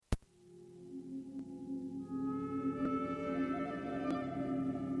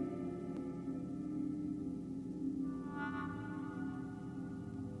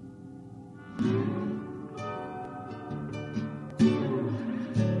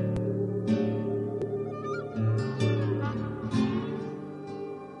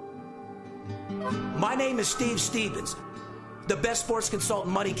My name is Steve Stevens, the best sports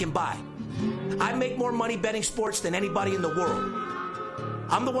consultant money can buy. I make more money betting sports than anybody in the world.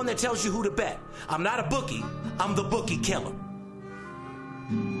 I'm the one that tells you who to bet. I'm not a bookie, I'm the bookie killer.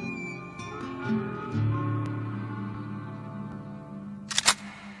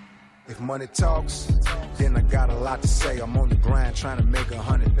 If money talks, then I got a lot to say. I'm on the grind trying to make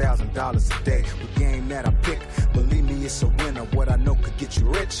 $100,000 a day. The game that I pick, believe me, it's a winner. What I know could get you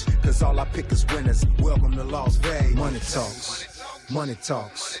rich, cause all I pick is winners. Welcome to Las Vegas. Money talks, money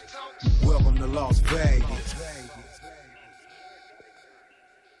talks. Welcome to Las Vegas.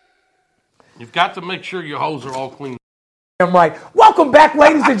 You've got to make sure your hoes are all clean. I'm right. Welcome back,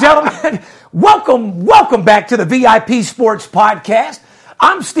 ladies and gentlemen. Welcome back to the VIP Sports Podcast.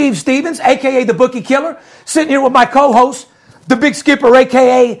 I'm Steve Stevens, a.k.a. the Bookie Killer, sitting here with my co-host, the Big Skipper,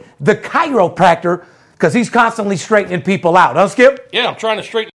 a.k.a. the Chiropractor, because he's constantly straightening people out. Huh, Skip? Yeah, I'm trying to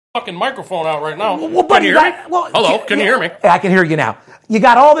straighten the fucking microphone out right now. Well, buddy, can you hear me? Hello, can you hear me? I can hear you now. You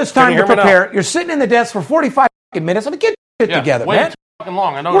got all this time to prepare. Now? You're sitting in the desk for 45 minutes. I mean, get your shit together, way man. Too fucking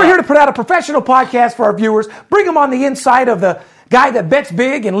long. I know We're here to put out a professional podcast for our viewers, bring them on the inside of the guy that bets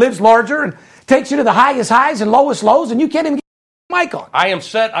big and lives larger and takes you to the highest highs and lowest lows, and you can't even get mic on. I am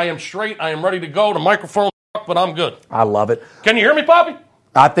set. I am straight. I am ready to go. The microphone, but I'm good. I love it. Can you hear me, Poppy?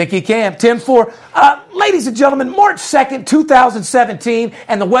 I think he can. 10-4. Ladies and gentlemen, March 2nd, 2017,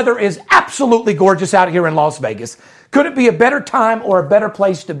 and the weather is absolutely gorgeous out here in Las Vegas. Could it be a better time or a better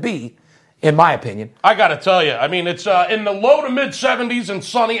place to be, in my opinion? I got to tell you, I mean, it's in the low to mid 70s and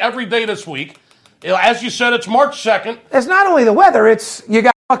sunny every day this week. As you said, it's March 2nd. It's not only the weather, it's you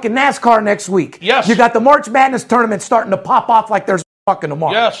got fucking NASCAR next week. Yes. You got the March Madness tournament starting to pop off like there's fucking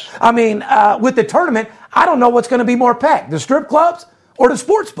tomorrow. Yes. I mean, with the tournament, I don't know what's going to be more packed, the strip clubs or the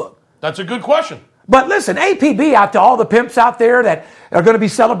sports book. That's a good question. But listen, APB out to all the pimps out there that are going to be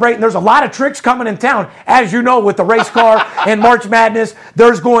celebrating. There's a lot of tricks coming in town. As you know, with the race car and March Madness,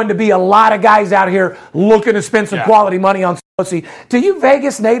 there's going to be a lot of guys out here looking to spend some quality money on pussy. To you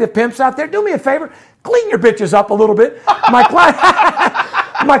Vegas native pimps out there, do me a favor. Clean your bitches up a little bit.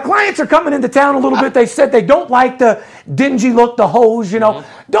 My clients are coming into town a little bit. They said they don't like the dingy look, the hose, you know.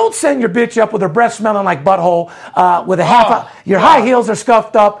 Mm-hmm. Don't send your bitch up with her breath smelling like butthole, with a your high heels are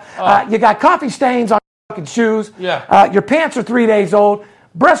scuffed up. You got coffee stains on your fucking shoes. Yeah. Your pants are 3 days old.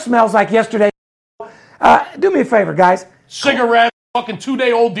 Breath smells like yesterday. Do me a favor, guys. Cigarette, fucking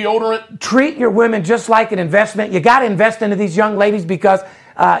 2-day-old deodorant. Treat your women just like an investment. You got to invest into these young ladies because,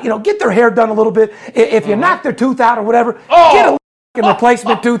 get their hair done a little bit. If you knock their tooth out or whatever, get a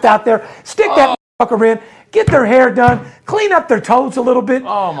replacement tooth out there. Stick that fucker in. Get their hair done. Clean up their toes a little bit.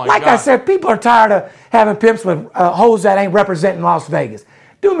 Oh, my like God. I said, people are tired of having pimps with hoes that ain't representing Las Vegas.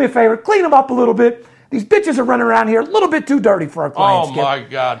 Do me a favor. Clean them up a little bit. These bitches are running around here a little bit too dirty for our clients. Oh, my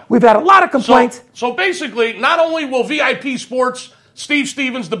God. We've had a lot of complaints. So basically, not only will VIP Sports, Steve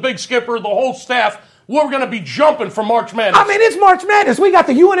Stevens, the Big Skipper, the whole staff, we're going to be jumping for March Madness. I mean, it's March Madness. We got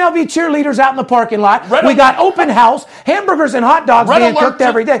the UNLV cheerleaders out in the parking lot. We got open house, hamburgers and hot dogs being cooked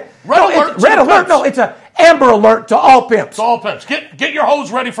every day. Red alert. No, it's a Amber Alert to all pimps. To all pimps. Get your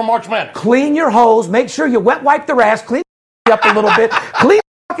hose ready for March Madness. Clean your hose. Make sure you wet wipe their ass. Clean up a little bit. Clean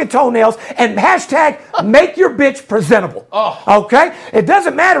fucking toenails. And hashtag make your bitch presentable. Oh. Okay? It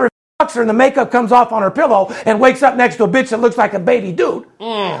doesn't matter if her and the makeup comes off on her pillow and wakes up next to a bitch that looks like a baby dude.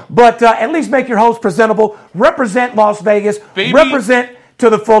 But at least make your host presentable. Represent Las Vegas. Baby. Represent to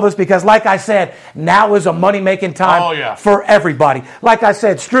the fullest because, like I said, now is a money-making time for everybody. Like I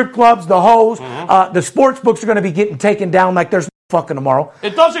said, strip clubs, the hoes, the sports books are going to be getting taken down like there's no fucking tomorrow.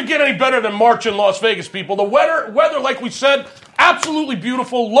 It doesn't get any better than March in Las Vegas, people. The weather, like we said, absolutely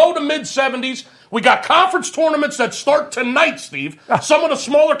beautiful. Low to mid 70s. We got conference tournaments that start tonight, Steve. Some of the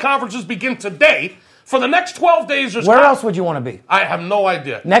smaller conferences begin today. For the next 12 days, where else would you want to be? I have no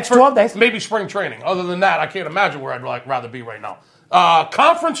idea. Next 12 days? Maybe spring training. Other than that, I can't imagine where I'd rather be right now.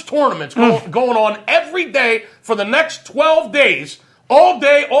 Conference tournaments going on every day for the next 12 days. All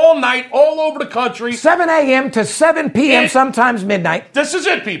day, all night, all over the country. 7 a.m. to 7 p.m., sometimes midnight. This is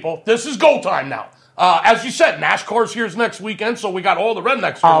it, people. This is go time now. As you said, NASCAR's here's next weekend, so we got all the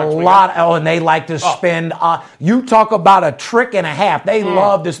rednecks here next weekend. And they like to spend. You talk about a trick and a half. They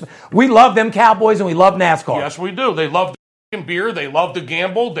love this. We love them Cowboys, and we love NASCAR. Yes, we do. They love beer. They love to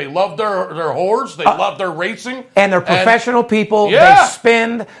gamble. They love their whores. They love their racing. And they're professional people. Yeah. They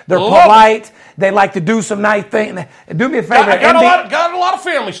spend. They're polite. They like to do some nice things. Do me a favor. Got a lot of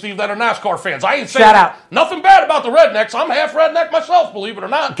family, Steve, that are NASCAR fans. I ain't saying nothing bad about the rednecks. I'm half redneck myself, believe it or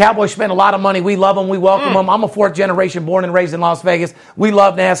not. Cowboys spend a lot of money. We love them. We welcome them. I'm a fourth generation born and raised in Las Vegas. We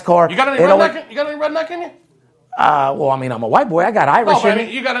love NASCAR. You got any redneck in you? Well, I mean, I'm a white boy. I got Irish No, but in I me.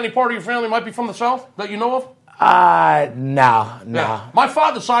 mean, you got any part of your family might be from the South that you know of? No. Yeah. My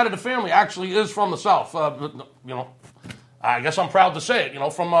father's side of the family actually is from the South. I guess I'm proud to say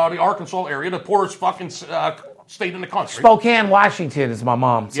it. From the Arkansas area, the poorest fucking state in the country. Spokane, Washington is my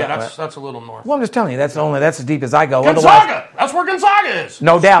mom. Yeah, that's a little north. Well, I'm just telling you, that's as deep as I go. Gonzaga. That's where Gonzaga is.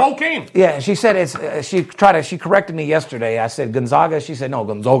 No doubt. Spokane. Yeah, she said it's. She corrected me yesterday. I said Gonzaga. She said no,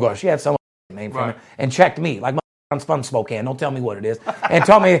 Gonzaga. She had some name from Right. her and checked me like I'm from Spokane. Don't tell me what it is. And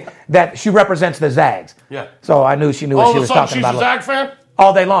told me that she represents the Zags. Yeah. So I knew she knew what she was talking she's about. a Zag fan?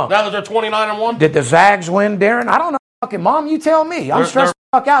 All day long. Now that they're 29-1? Did the Zags win, Darren? I don't know. Fucking mom, you tell me. I'm stressed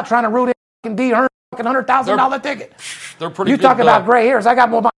the fuck out trying to root in fucking D. Earn fucking $100,000 ticket. They're pretty You good. talk about gray hairs. I got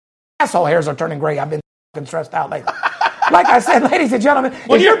more. My asshole hairs are turning gray. I've been fucking stressed out lately. Like I said, ladies and gentlemen,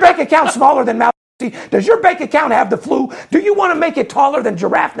 is your bank account smaller than Mount? Does your bank account have the flu? Do you want to make it taller than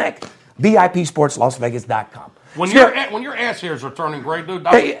giraffe neck? VIPSportsLasVegas.com. When your ass hairs are turning gray, dude,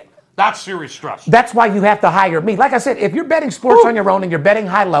 that's serious stress. That's why you have to hire me. Like I said, if you're betting sports on your own and you're betting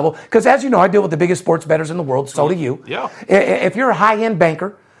high level, because as you know, I deal with the biggest sports bettors in the world, so do you. Yeah. If you're a high-end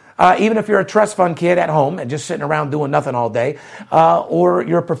banker, even if you're a trust fund kid at home and just sitting around doing nothing all day, or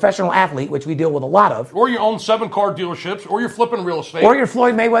you're a professional athlete, which we deal with a lot of. Or you own 7 car dealerships, or you're flipping real estate. Or you're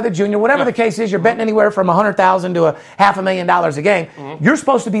Floyd Mayweather Jr., whatever the case is, you're betting anywhere from $100,000 to $500,000 a game. Mm-hmm. You're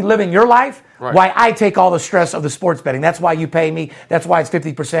supposed to be living your life. Right. Why I take all the stress of the sports betting. That's why you pay me. That's why it's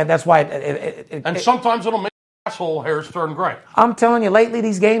 50%. That's why and sometimes it'll make asshole hairs turn gray. I'm telling you, lately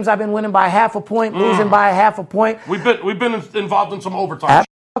these games I've been winning by half a point, losing by a half a point. We've been involved in some overtime.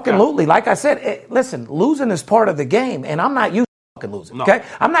 Absolutely. Like I said, listen, losing is part of the game, and I'm not used to fucking losing. No. Okay,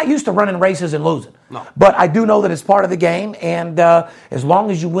 I'm not used to running races and losing. No. But I do know that it's part of the game, and as long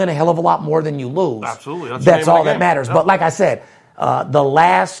as you win a hell of a lot more than you lose, absolutely, that's all that matters. Yep. But like I said, the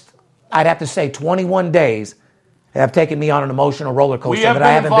last, I'd have to say, 21 days have taken me on an emotional roller coaster that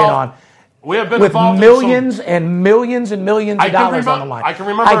I haven't been on. We have been with involved millions and millions and millions of dollars on the line. I can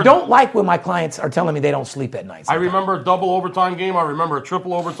remember. I don't like when my clients are telling me they don't sleep at night. I remember a double overtime game. I remember a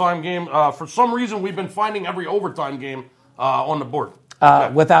triple overtime game. For some reason, we've been finding every overtime game on the board.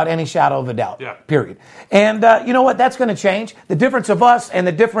 Without any shadow of a doubt. Yeah. Period. And you know what? That's going to change. The difference of us and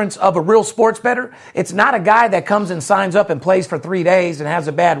the difference of a real sports bettor, it's not a guy that comes and signs up and plays for 3 days and has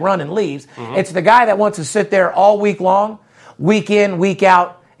a bad run and leaves. Mm-hmm. It's the guy that wants to sit there all week long, week in, week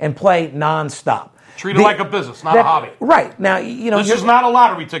out, and play nonstop. Treat it like a business, not a hobby. Right. Now, you know. This is not a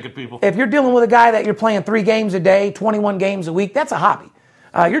lottery ticket, people. If you're dealing with a guy that you're playing 3 games a day, 21 games a week, that's a hobby.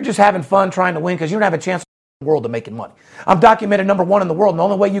 You're just having fun trying to win because you don't have a chance in the world of making money. I'm documented #1 in the world, and the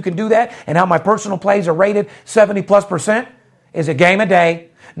only way you can do that and how my personal plays are rated 70+% is a game a day,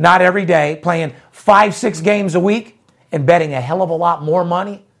 not every day, playing 5-6 games a week and betting a hell of a lot more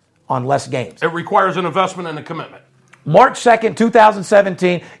money on less games. It requires an investment and a commitment. March 2nd,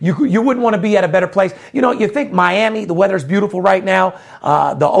 2017, you wouldn't want to be at a better place. You know, you think Miami, the weather's beautiful right now,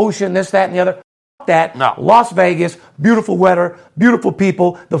 the ocean, this, that, and the other. F that. No. Las Vegas, beautiful weather, beautiful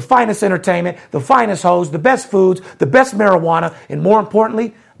people, the finest entertainment, the finest hoes, the best foods, the best marijuana, and more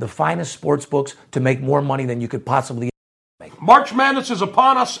importantly, the finest sports books to make more money than you could possibly make. March Madness is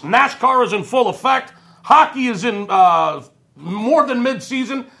upon us. NASCAR is in full effect. Hockey is in more than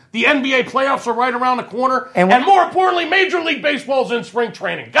mid-season. The NBA playoffs are right around the corner. And more importantly, Major League Baseball is in spring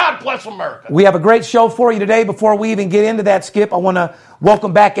training. God bless America. We have a great show for you today. Before we even get into that, Skip, I want to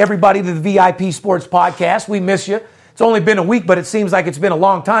welcome back everybody to the VIP Sports Podcast. We miss you. It's only been a week, but it seems like it's been a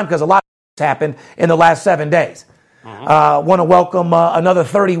long time because a lot has happened in the last 7 days. Mm-hmm. Want to welcome another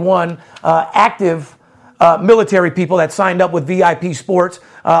 31 active military people that signed up with VIP Sports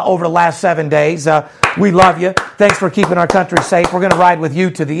over the last 7 days. We love you. Thanks for keeping our country safe. We're going to ride with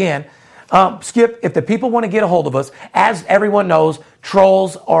you to the end. Skip, if the people want to get a hold of us, as everyone knows,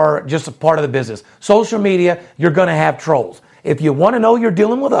 trolls are just a part of the business. Social media, you're going to have trolls. If you want to know you're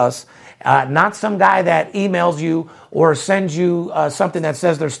dealing with us, not some guy that emails you or sends you something that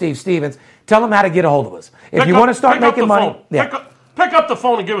says they're Steve Stevens, tell them how to get a hold of us. If you want to start making money, pick up the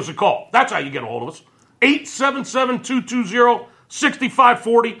phone and give us a call. That's how you get a hold of us.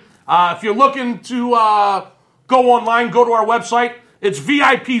 877-220-6540. If you're looking to go online, go to our website. It's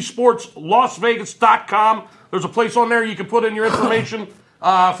VIPSportsLasVegas.com. There's a place on there you can put in your information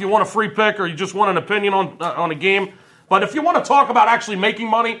if you want a free pick or you just want an opinion on a game. But if you want to talk about actually making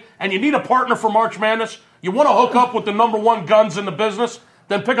money and you need a partner for March Madness, you want to hook up with the #1 guns in the business,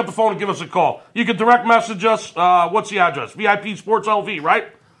 then pick up the phone and give us a call. You can direct message us. What's the address? VIP Sports LV, right?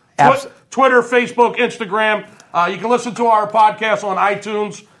 Twitter, Facebook, Instagram. You can listen to our podcast on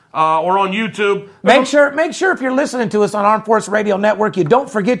iTunes or on YouTube. Make sure if you're listening to us on Armed Force Radio Network, you don't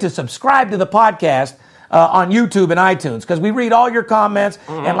forget to subscribe to the podcast on YouTube and iTunes, because we read all your comments.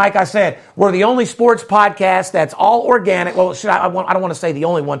 And like I said, we're the only sports podcast that's all organic. Well, I don't want to say the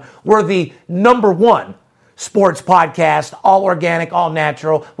only one. We're the number one sports podcast, all organic, all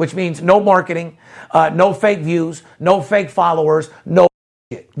natural, which means no marketing, no fake views, no fake followers, no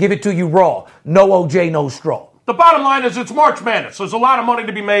shit. Give it to you raw. No OJ, no straw. The bottom line is it's March Madness. There's a lot of money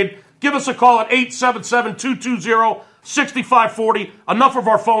to be made. Give us a call at 877-220-6540. Enough of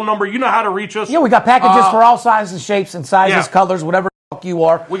our phone number. You know how to reach us. Yeah, we got packages for all sizes, shapes, and sizes, colors, whatever the fuck you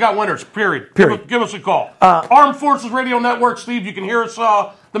are. We got winners, period. Give us a call. Armed Forces Radio Network, Steve, you can hear us.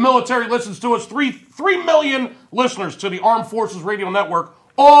 The military listens to us. 3 million listeners to the Armed Forces Radio Network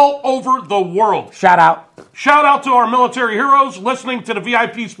all over the world. Shout out. Shout out to our military heroes listening to the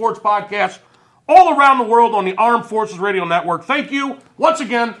VIP Sports Podcast all around the world on the Armed Forces Radio Network. Thank you once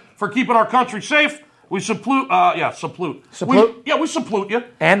again for keeping our country safe. We salute. We salute you.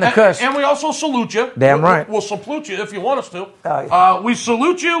 And the cuss. And we also salute you. Damn right. We'll salute you if you want us to. Yeah. We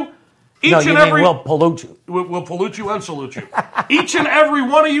salute you. We'll pollute you. We'll pollute you and salute you. Each and every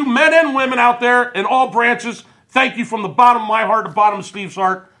one of you, men and women out there in all branches, thank you from the bottom of my heart to the bottom of Steve's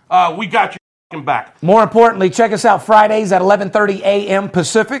heart. We got you back. More importantly, check us out Fridays at 11:30 a.m.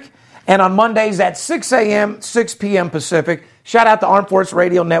 Pacific and on Mondays at 6 a.m., 6 p.m. Pacific. Shout out to Armed Forces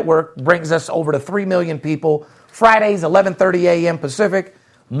Radio Network. Brings us over to 3 million people. Fridays, 11:30 a.m. Pacific.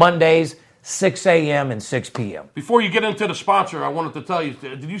 Mondays, 6 a.m. and 6 p.m. Before you get into the sponsor, I wanted to tell you,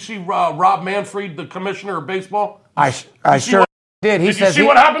 did you see Rob Manfred, the commissioner of baseball? I sure did. Did you see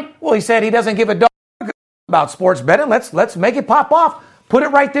what happened? Well, he said he doesn't give a dog about sports betting. Let's make it pop off. Put it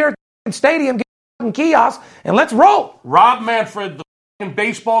right there at the stadium, get a kiosk, and let's roll. Rob Manfred, the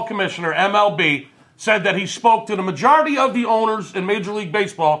baseball commissioner, MLB, said that he spoke to the majority of the owners in Major League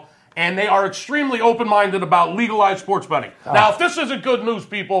Baseball, and they are extremely open-minded about legalized sports betting. Now, if this isn't good news,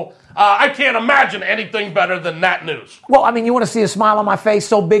 people, I can't imagine anything better than that news. Well, I mean, you want to see a smile on my face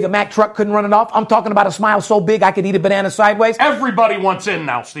so big a Mack truck couldn't run it off? I'm talking about a smile so big I could eat a banana sideways. Everybody wants in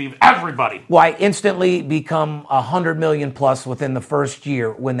now, Steve. Everybody. Well, I instantly become 100 million plus within the first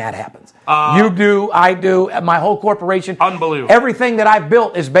year when that happens. You do, I do, my whole corporation. Unbelievable. Everything that I've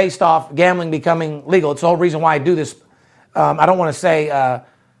built is based off gambling becoming legal. It's the whole reason why I do this. I don't want to say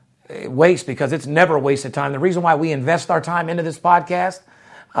waste, because it's never a waste of time. The reason why we invest our time into this podcast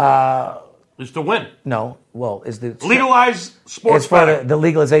is to win. No, well, is the legalize sports betting. It's for the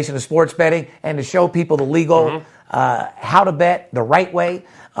legalization of sports betting and to show people the legal, how to bet the right way,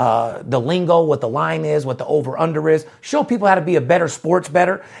 the lingo, what the line is, what the over/under is. Show people how to be a better sports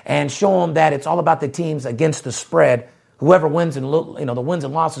bettor and show them that it's all about the teams against the spread. Whoever wins and the wins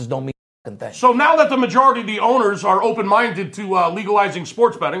and losses don't mean thing. So now that the majority of the owners are open-minded to legalizing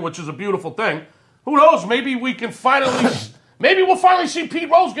sports betting, which is a beautiful thing, who knows? Maybe we can finally, maybe we'll finally see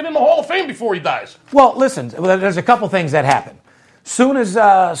Pete Rose get in the Hall of Fame before he dies. Well, listen, there's a couple things that happen. Soon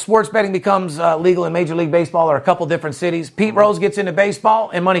as sports betting becomes legal in Major League Baseball or a couple different cities, Pete Rose gets into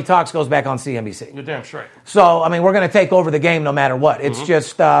baseball and Money Talks goes back on CNBC. You're damn straight. So, I mean, we're going to take over the game no matter what. It's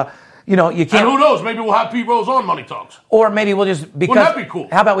just... you can't. And who knows? Maybe we'll have Pete Rose on Money Talks. Or maybe we'll just, because. Wouldn't that be cool?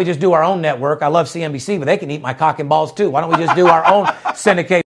 How about we just do our own network? I love CNBC, but they can eat my cock and balls too. Why don't we just do our own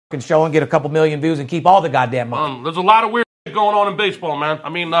syndicated show and get a couple million views and keep all the goddamn money? There's a lot of weird shit going on in baseball, man. I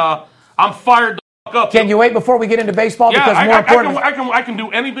mean, I'm fired the fuck up. Can you wait before we get into baseball? Yeah, because more important, I can do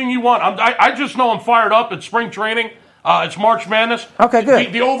anything you want. I just know I'm fired up. It's spring training. It's March Madness. Okay,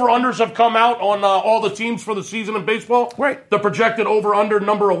 good. The over-unders have come out on all the teams for the season in baseball. Right. The projected over-under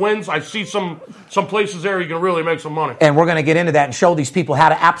number of wins. I see some places there you can really make some money. And we're going to get into that and show these people how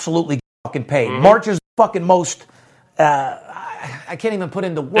to absolutely fucking pay. March is fucking most... I can't even put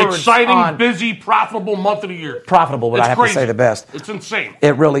into words. Exciting, busy, profitable month of the year. Profitable, but I have crazy. To say the best. It's insane.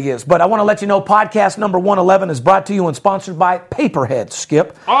 It really is. But I want to let you know, podcast number 111 is brought to you and sponsored by Paperhead,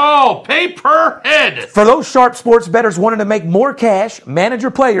 Skip. Oh, Paperhead. For those sharp sports bettors wanting to make more cash, manage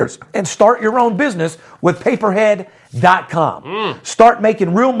your players, and start your own business with Paperhead.com. Start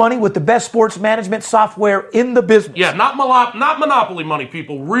making real money with the best sports management software in the business. Yeah, not monopoly money,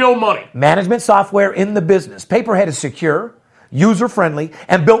 people. Real money. Management software in the business. Paperhead is secure, user-friendly,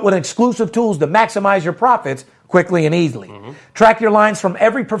 and built with exclusive tools to maximize your profits quickly and easily. Track your lines from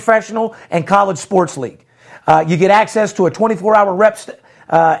every professional and college sports league. You get access to a 24-hour reps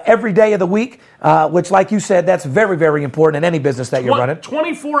every day of the week, which, like you said, that's very, very important in any business that you're running.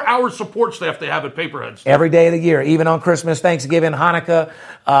 24-hour support staff they have at Paperhead. Every day of the year, even on Christmas, Thanksgiving, Hanukkah,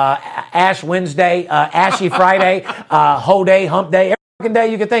 Ash Wednesday, Ashy Friday, Ho Day, Hump Day,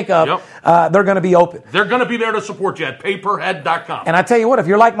 day you can think of, they're going to be open. They're going to be there to support you at Paperhead.com. And I tell you what, if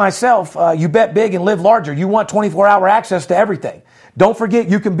you're like myself, you bet big and live larger. You want 24-hour access to everything. Don't forget,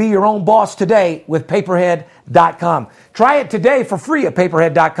 you can be your own boss today with Paperhead.com. Try it today for free at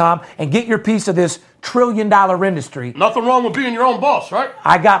Paperhead.com and get your piece of this trillion-dollar industry. Nothing wrong with being your own boss, right?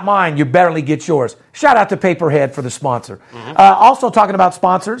 I got mine. You barely get yours. Shout out to Paperhead for the sponsor. Also talking about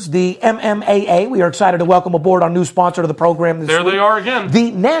sponsors, the MMAA. We are excited to welcome aboard our new sponsor to the program this week. There they are again.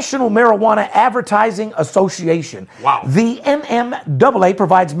 The National Marijuana Advertising Association. Wow. The NMAA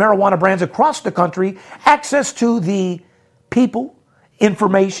provides marijuana brands across the country access to the people,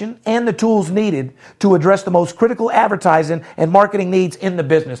 information, and the tools needed to address the most critical advertising and marketing needs in the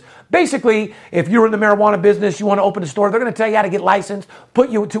business. Basically, if you're in the marijuana business, you want to open a store, they're going to tell you how to get licensed,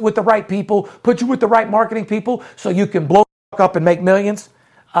 put you with the right people, put you with the right marketing people so you can blow up and make millions,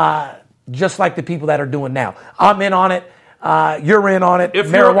 just like the people that are doing now. I'm in on it. You're in on it.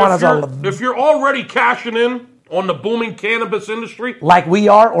 If you're already cashing in on the booming cannabis industry, like we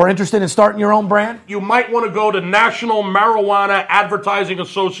are, or interested in starting your own brand, you might want to go to National Marijuana Advertising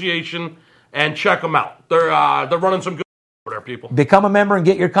Association and check them out. They're running some good over there, people. Become a member and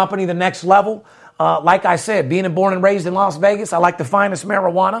get your company the next level. Like I said, being born and raised in Las Vegas, I like the finest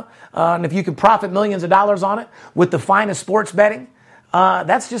marijuana. And if you can profit millions of dollars on it with the finest sports betting,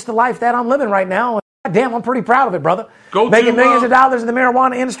 that's just the life that I'm living right now. God damn, I'm pretty proud of it, brother. Making millions of dollars in the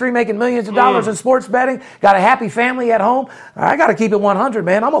marijuana industry, making millions of dollars in sports betting, got a happy family at home. I got to keep it 100,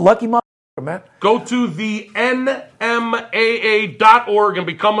 man. I'm a lucky motherfucker, man. Go to the NMAA.org and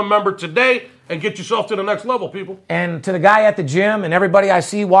become a member today and get yourself to the next level, people. And to the guy at the gym and everybody I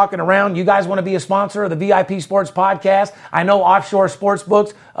see walking around, you guys want to be a sponsor of the VIP Sports Podcast? I know Offshore Sports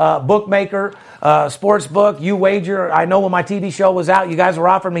Books, Bookmaker, Sportsbook, You Wager. I know when my TV show was out, you guys were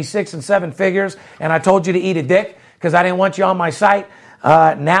offering me 6 and 7 figures, and I told you to eat a dick because I didn't want you on my site.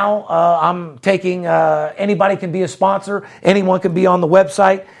 Now I'm taking, anybody can be a sponsor. Anyone can be on the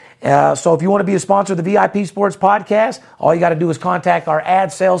website. So if you want to be a sponsor of the VIP Sports Podcast, all you got to do is contact our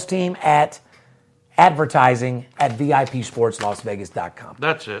ad sales team at advertising@VIPSportsLasVegas.com.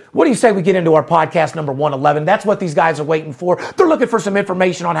 That's it. What do you say we get into our podcast number 111? That's what these guys are waiting for. They're looking for some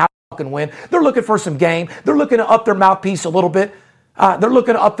information on how to fucking win. They're looking for some game. They're looking to up their mouthpiece a little bit. They're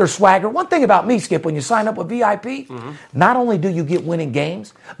looking to up their swagger. One thing about me, Skip, when you sign up with VIP, not only do you get winning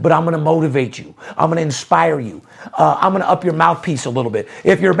games, but I'm going to motivate you. I'm going to inspire you. I'm going to up your mouthpiece a little bit.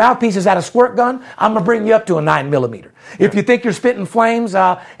 If your mouthpiece is at a squirt gun, I'm going to bring you up to a 9mm. If you think you're spitting flames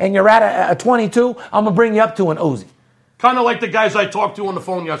and you're at a 22, I'm going to bring you up to an Uzi. Kind of like the guys I talked to on the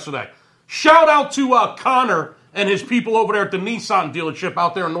phone yesterday. Shout out to Connor and his people over there at the Nissan dealership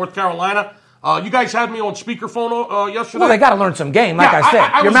out there in North Carolina. You guys had me on speakerphone yesterday. Well, they got to learn some game. Like I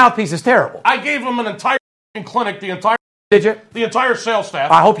said, your mouthpiece is terrible. I gave them an entire clinic, Did you? The entire sales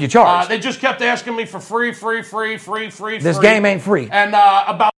staff. I hope you charged. They just kept asking me for free. This game ain't free. And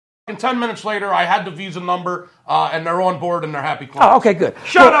about 10 minutes later, I had the Visa number, and they're on board and they're happy clients. Oh, okay, good.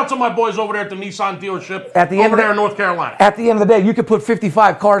 Shout out to my boys over there at the Nissan dealership over there in North Carolina. At the end of the day, you could put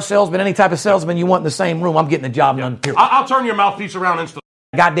 55 car salesmen, any type of salesman you want in the same room. I'm getting the job done, period. I'll turn your mouthpiece around instantly.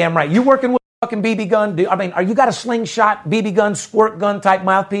 Goddamn right. You working with fucking BB gun? Are you got a slingshot, BB gun, squirt gun type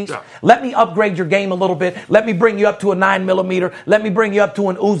mouthpiece? Yeah. Let me upgrade your game a little bit. Let me bring you up to a 9mm. Let me bring you up to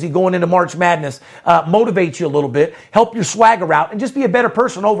an Uzi going into March Madness. Motivate you a little bit. Help your swagger out and just be a better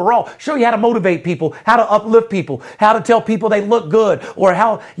person overall. Show you how to motivate people, how to uplift people, how to tell people they look good or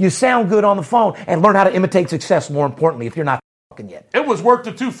how you sound good on the phone and learn how to imitate success more importantly if you're not fucking yet. It was worth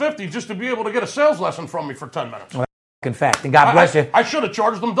the $250 just to be able to get a sales lesson from me for 10 minutes. Well, that's fact. And God bless you. I should have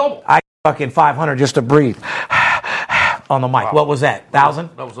charged them double. Fucking 500 just to breathe on the mic. Wow. What was that? 1,000?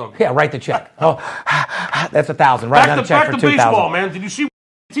 That was ugly. Yeah, write the check. Oh, that's 1,000. Write down a check for 2,000. Back to baseball, man. Did you see what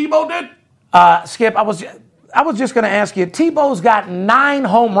Tebow did? Skip, I was just going to ask you. Tebow's got 9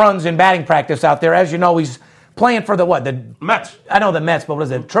 home runs in batting practice out there. As you know, he's playing for the Mets. I know the Mets, but what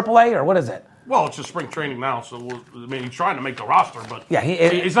is it? AAA or what is it? Well, it's just spring training now, so he's trying to make the roster, but yeah,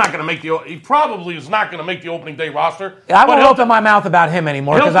 he's not going to make he probably is not going to make the opening day roster. I won't open my mouth about him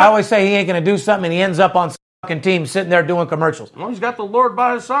anymore because I always say he ain't going to do something and he ends up on some fucking team sitting there doing commercials. Well, he's got the Lord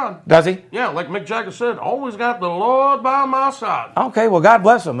by his side. Does he? Yeah, like Mick Jagger said, always got the Lord by my side. Okay, well, God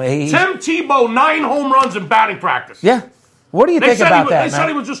bless him. Tim Tebow, 9 home runs in batting practice. Yeah. What do you think about that, They said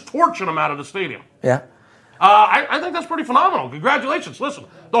he was just torching him out of the stadium. Yeah. I think that's pretty phenomenal. Congratulations. Listen,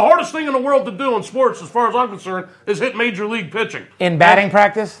 the hardest thing in the world to do in sports, as far as I'm concerned, is hit major league pitching. In batting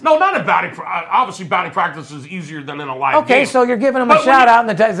practice? No, not in batting practice. Obviously, batting practice is easier than in a live game. Okay, so you're giving him a shout-out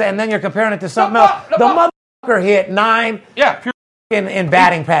and then you're comparing it to something else. The motherfucker hit 9 in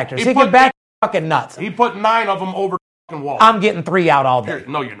batting practice. He can bat fucking nuts. He put 9 of them over the fucking wall. I'm getting 3 out all day.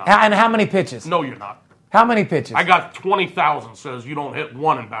 No, you're not. And how many pitches? No, you're not. How many pitches? I got 20,000 says you don't hit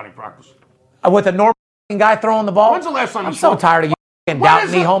 1 in batting practice. With a normal guy throwing the ball? When's the last time I'm so tired of you doubt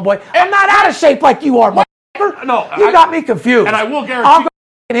me, homeboy. I'm not out of shape like you are, motherfucker. No, you got me confused. And I will guarantee. I'll go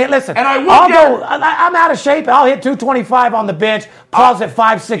and hit. Listen, I'm out of shape. I'll hit 225 on the bench. Pause at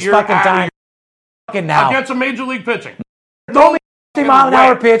 5-6 fucking times. Fucking now. I'll get some major league pitching. Throw me a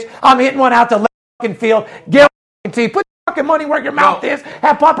 50-mile-an-hour pitch. I'm hitting one out the left fucking field. Guarantee. Put your fucking money where your mouth is.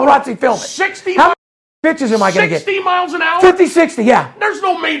 Have paparazzi film it. 60 How many pitches am I going to get? 60 miles an hour? 50, 60, yeah. There's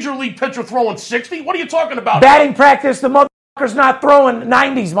no major league pitcher throwing 60. What are you talking about? Batting practice, the motherfucker's not throwing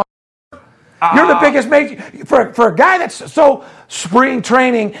 90s, motherfucker. You're the biggest major. For a guy that's so spring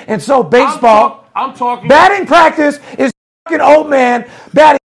training and so baseball. I'm talking. Batting practice is fucking old man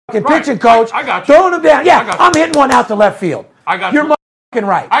batting fucking pitching coach. I got you. Throwing him down. Yeah, I'm hitting one out to left field. I got You're you. motherfucking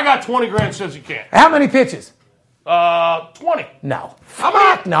right. I got 20 grand says you can't. How many pitches? 20. No. How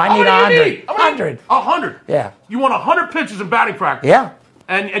many? No, I need 100. 100. 100. Yeah. You want 100 pitches in batting practice. Yeah.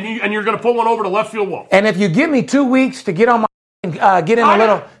 And you're going to put one over the left field wall. And if you give me 2 weeks to get on my get in a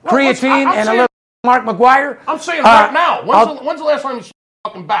little creatine and a little Mark McGuire. I'm saying right now. When's the last time you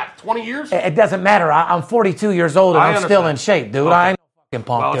fucking bat? 20 years? It doesn't matter. I'm 42 years old and I'm still in shape, dude. Okay. I ain't no fucking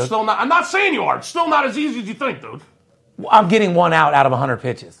punk, dude. Still not. I'm not saying you are. It's still not as easy as you think, dude. I'm getting one out of 100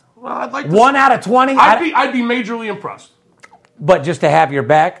 pitches. Well, I'd like to one out of 20. I'd be majorly impressed. But just to have your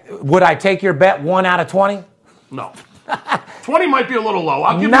back, would I take your bet 1 out of 20? No. 20 might be a little low.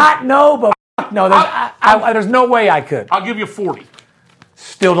 I'll give no. There's no way I could. I'll give you 40.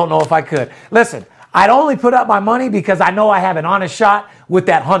 Still don't know if I could. Listen, I'd only put up my money because I know I have an honest shot with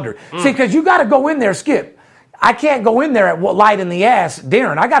that 100. See, because you got to go in there, Skip. I can't go in there at light in the ass,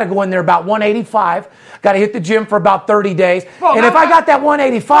 Darren. I got to go in there about 185. Got to hit the gym for about 30 days. Well, and if I got that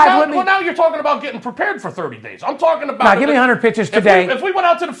 185 with me... Well, now you're talking about getting prepared for 30 days. I'm talking about... Now, give me 100 pitches today. If we went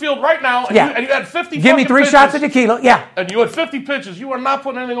out to the field right now and you had 50 give me 3 pitches, shots of tequila, yeah. And you had 50 pitches, you are not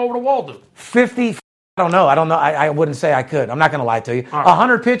putting anything over the wall, dude. 50... I don't know. I wouldn't say I could. I'm not going to lie to you.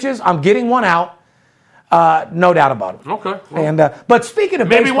 100 pitches, I'm getting one out. No doubt about it. Okay. Well, and but speaking of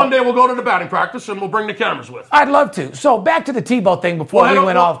maybe baseball, one day we'll go to the batting practice and we'll bring the cameras with. I'd love to. So back to the Tebow thing before we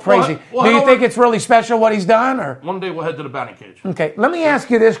went off crazy. Do you think it's really special what he's done, or one day we'll head to the batting cage? Okay. Let me ask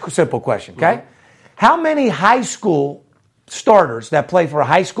you this simple question. Okay, how many high school starters that play for a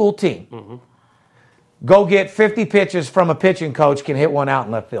high school team go get 50 pitches from a pitching coach can hit one out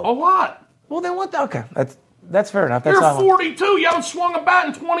in left field? A lot. Well, then what? Okay, that's fair enough. You're 42. You haven't swung a bat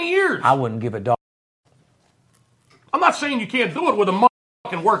in 20 years. I wouldn't give a dog. I'm not saying you can't do it with a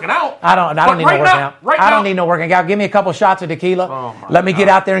motherfucking working out. I don't need no working out. I don't need no working out. Give me a couple shots of tequila. Let me get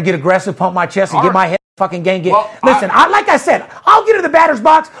out there and get aggressive, pump my chest, and get my head fucking game. Listen, like I said, I'll get to the batter's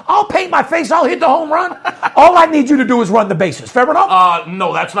box. I'll paint my face. I'll hit the home run. All I need you to do is run the bases. Fair enough?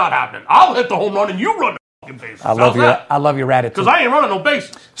 No, that's not happening. I'll hit the home run and you run the fucking bases. I love your attitude. Because I ain't running no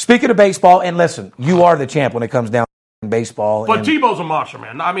bases. Speaking of baseball, and listen, you are the champ when it comes down baseball. But Tebow's a monster,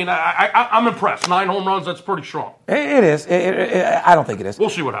 man. I mean, I'm impressed. 9 home runs, that's pretty strong. It is. I don't think it is.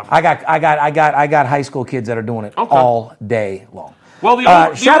 We'll see what happens. I got high school kids that are doing it all day long.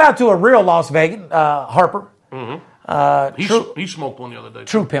 Well, shout out to a real Las Vegas, Harper. He smoked one the other day.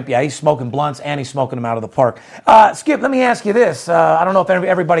 True pimp, yeah. He's smoking blunts and he's smoking them out of the park. Skip, let me ask you this. I don't know if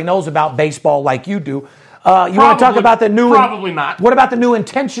everybody knows about baseball like you do. You want to talk about the new... Probably not. What about the new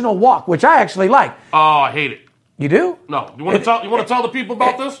intentional walk, which I actually like? Oh, I hate it. You do? No. You want to tell the people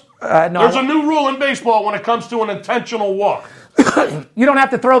about this? No. There's a new rule in baseball when it comes to an intentional walk. You don't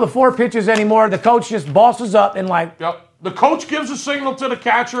have to throw the 4 pitches anymore. The coach just bosses up and Yep. The coach gives a signal to the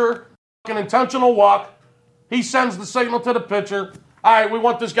catcher, an intentional walk. He sends the signal to the pitcher. All right, we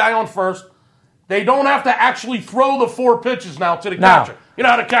want this guy on first. They don't have to actually throw the 4 pitches now to the catcher. You know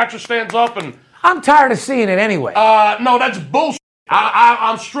how the catcher stands up and... I'm tired of seeing it anyway. No, that's bullshit.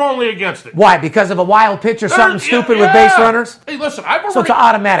 I'm strongly against it. Why? Because of a wild pitch or something stupid with base runners? Hey, listen, so it's an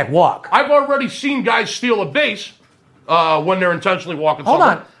automatic walk. I've already seen guys steal a base when they're intentionally walking someone.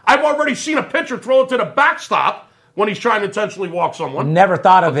 Hold on. I've already seen a pitcher throw it to the backstop when he's trying to intentionally walk someone. Never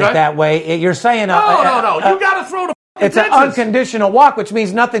thought of it that way. You're saying... No. You got to throw the It's pitches. an unconditional walk, which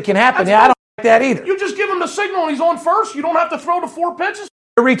means nothing can happen. I don't like that either. You just give him the signal and he's on first. You don't have to throw the 4 pitches.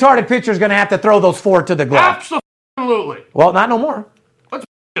 The retarded pitcher's going to have to throw those 4 to the glove. Absolutely. Well, not no more. I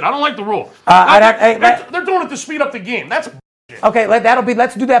don't like the rule. They're doing it to speed up the game. That's okay.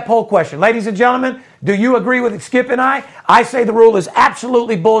 Let's do that poll question, ladies and gentlemen. Do you agree with Skip and I? I say the rule is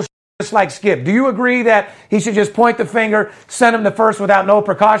absolutely bullshit, just like Skip. Do you agree that he should just point the finger, send him to first without no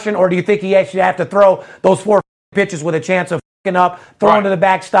precaution, or do you think he actually have to throw those 4 pitches with a chance of up, throwing to the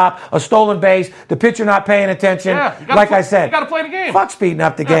backstop, a stolen base, the pitcher not paying attention? I said, you got to play the game. Fuck speeding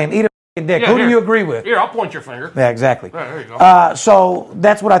up the game. Eat a dick. Who do you agree with? Here, I'll point your finger. Yeah, exactly. There you go. So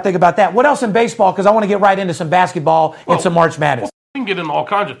that's what I think about that. What else in baseball? Because I want to get right into some basketball and some March Madness. can get into all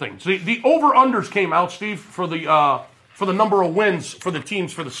kinds of things. The over-unders came out, Steve, for the number of wins for the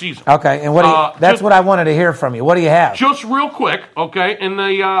teams for the season. Okay, and that's what I wanted to hear from you. What do you have? Just real quick, okay, in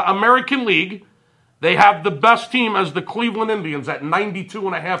the American League, they have the best team as the Cleveland Indians at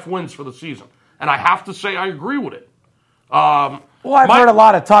 92.5 wins for the season. And I have to say I agree with it. Well, I've heard a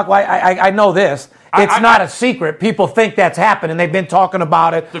lot of talk. I know this. It's not a secret. People think that's happened, and they've been talking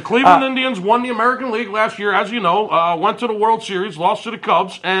about it. The Cleveland Indians won the American League last year, as you know, went to the World Series, lost to the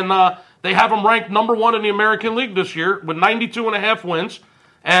Cubs, and they have them ranked number 1 in the American League this year with 92.5 wins,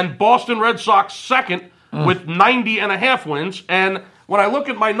 and Boston Red Sox second with 90.5 wins. And when I look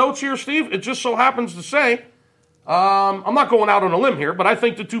at my notes here, Steve, it just so happens to say, I'm not going out on a limb here, but I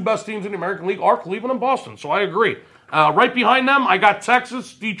think the 2 best teams in the American League are Cleveland and Boston, so I agree. Right behind them, I got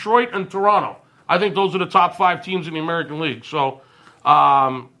Texas, Detroit, and Toronto. I think those are the top 5 teams in the American League. So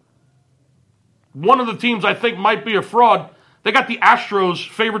one of the teams I think might be a fraud, they got the Astros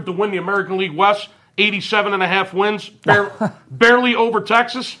favored to win the American League West, 87.5 wins, barely over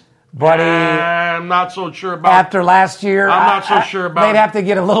Texas. Buddy, I'm not so sure about after last year. I'm not so sure about They'd have to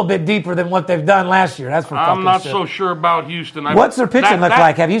get a little bit deeper than what they've done last year. That's for fucking I'm not sure. so sure about Houston. What's their pitching look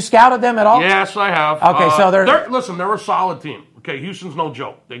like? Have you scouted them at all? Yes, I have. Okay, so they're a solid team. Okay, Houston's no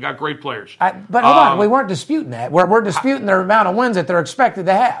joke. They got great players. But hold on, we weren't disputing that. We're disputing their amount of wins that they're expected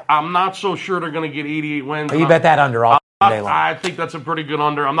to have. I'm not so sure they're going to get 88 wins. You bet that under all day long. I think that's a pretty good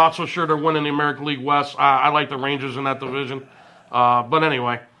under. I'm not so sure they're winning the American League West. I like the Rangers in that division. But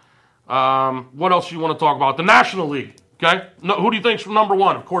anyway, what else do you want to talk about? The National League, okay? No, who do you think's number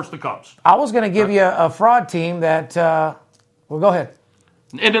 1? Of course, the Cubs. I was going to give you a fraud team that, well, go ahead.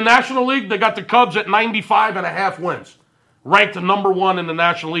 In the National League, they got the Cubs at 95.5 wins. Ranked number 1 in the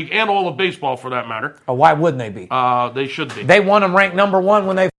National League and all of baseball, for that matter. Why wouldn't they be? They should be. They want them ranked number 1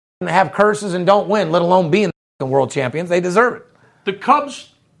 when they have curses and don't win, let alone being the world champions. They deserve it. The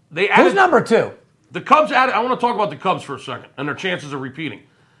Cubs, they added... Who's number 2? The Cubs added... I want to talk about the Cubs for a second and their chances of repeating.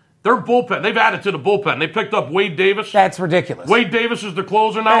 Their bullpen, they've added to the bullpen. They picked up Wade Davis. That's ridiculous. Wade Davis is the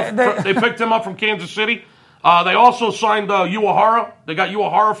closer now. They picked him up from Kansas City. They also signed Uehara. They got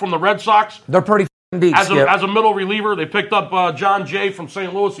Uehara from the Red Sox. They're pretty deep, as a middle reliever. They picked up John Jay from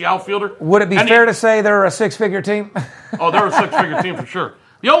St. Louis, the outfielder. Would it be fair to say they're a 6-figure team? Oh, they're a 6-figure team for sure.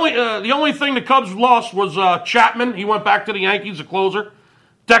 The only thing the Cubs lost was Chapman. He went back to the Yankees, the closer.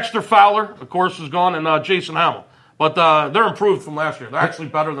 Dexter Fowler, of course, is gone, and Jason Hamill. But they're improved from last year. They're actually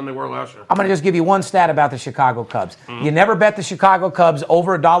better than they were last year. I'm going to just give you one stat about the Chicago Cubs. Mm-hmm. You never bet the Chicago Cubs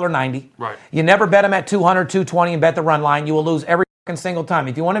over $1.90. Right. You never bet them at 200, 220 and bet the run line. You will lose every single time.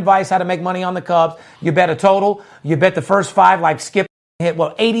 If you want advice how to make money on the Cubs, you bet a total. You bet the first 5 like Skip hit,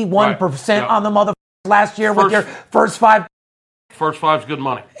 81% on the motherfuckers last year with your first 5. First 5's good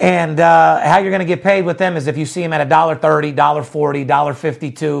money. And how you're going to get paid with them is if you see them at $1.30, $1.40,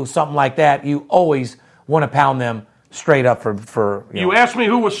 $1.52, something like that. You always want to pound them straight up for you asked me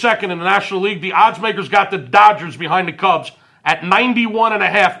who was second in the National League. The odds makers got the Dodgers behind the Cubs at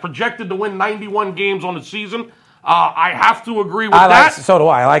 91.5, projected to win 91 games on the season. I have to agree with that. So do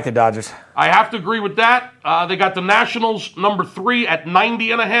I. I like the Dodgers. I have to agree with that. They got the Nationals number 3 at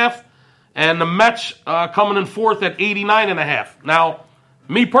 90.5, and the Mets coming in 4th at 89.5. Now,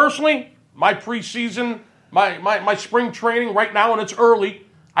 me personally, my preseason, my spring training right now, and it's early,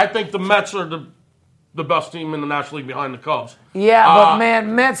 I think the Mets are the best team in the National League behind the Cubs. Yeah, but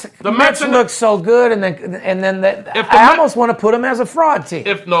man, Mets look so good, and then I almost want to put them as a fraud team.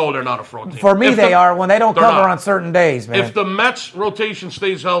 No, they're not a fraud team. For me, they are when they don't cover on certain days, man. If the Mets rotation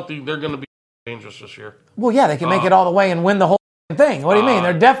stays healthy, they're going to be dangerous this year. Well, yeah, they can make it all the way and win the whole thing. What do you mean?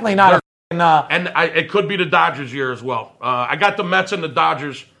 They're definitely not it could be the Dodgers' year as well. I got the Mets and the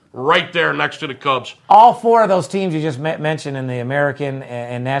Dodgers right there next to the Cubs. All 4 of those teams you just mentioned in the American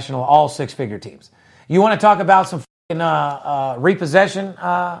and National, all 6-figure teams. You want to talk about some repossession?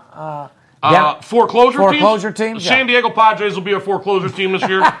 Foreclosure teams? Yeah. San Diego Padres will be a foreclosure team this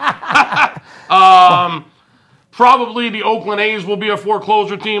year. Probably the Oakland A's will be a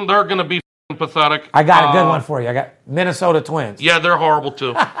foreclosure team. They're going to be pathetic. I got a good one for you. I got Minnesota Twins. Yeah, they're horrible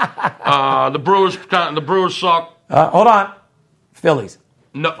too. The Brewers suck. Hold on. Phillies.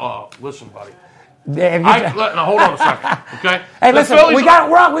 No, listen, buddy. Now, hold on a second, okay? Hey, listen, we got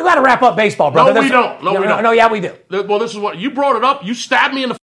to wrap up baseball, brother. No, we don't. No, yeah, we do. Well, this is what you brought it up. You stabbed me in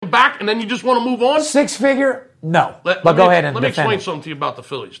the back, and then you just want to move on. 6-figure, no. Go ahead and let me explain it. something to you about the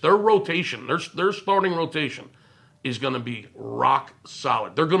Phillies. Their rotation, their starting rotation, is going to be rock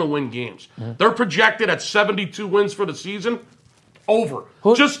solid. They're going to win games. Mm-hmm. They're projected at 72 wins for the season. Over.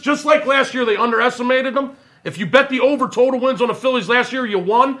 Just like last year, they underestimated them. If you bet the over total wins on the Phillies last year, you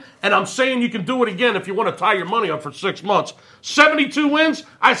won. And I'm saying you can do it again if you want to tie your money up for 6 months. 72 wins,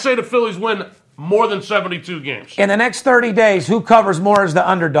 I say the Phillies win more than 72 games. In the next 30 days, who covers more as the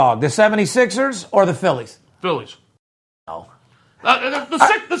underdog, the 76ers or the Phillies? Phillies. No.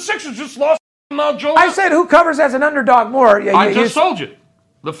 The Sixers just lost now, Joe. I said who covers as an underdog more? I just told you.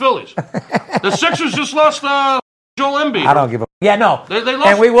 The Phillies. The Sixers just lost Joel Embiid. I don't give a... Yeah, no. They lost.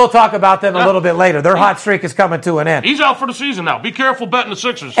 And we will talk about them a little bit later. Their hot streak is coming to an end. He's out for the season now. Be careful betting the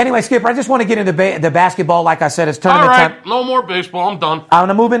Sixers. Anyway, Skipper, I just want to get into the basketball. Like I said, it's tournament time. All right, no more baseball. I'm done. I'm going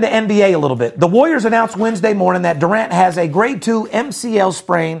to move into NBA a little bit. The Warriors announced Wednesday morning that Durant has a grade 2 MCL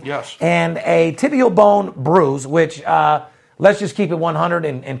sprain and a tibial bone bruise, which, let's just keep it 100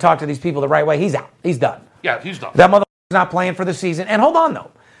 and talk to these people the right way. He's out. He's done. Yeah, he's done. That motherfucker's not playing for the season. And hold on,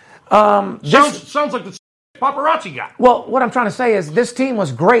 though. Sounds like the paparazzi guy. Well, what I'm trying to say is this team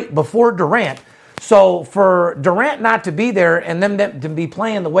was great before Durant. So for Durant not to be there and them to be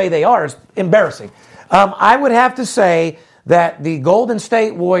playing the way they are is embarrassing. I would have to say that the Golden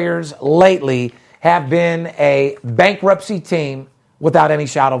State Warriors lately have been a bankruptcy team without any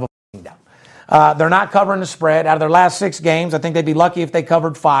shadow of a doubt. They're not covering the spread. Out of their last 6 games, I think they'd be lucky if they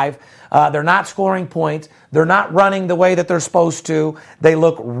covered 5. They're not scoring points. They're not running the way that they're supposed to. They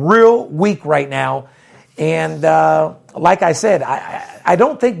look real weak right now. And like I said, I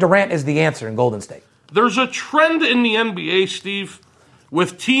don't think Durant is the answer in Golden State. There's a trend in the NBA, Steve,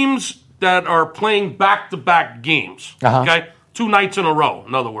 with teams that are playing back-to-back games. Okay, 2 nights in a row,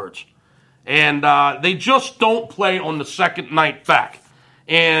 in other words. And they just don't play on the second night back.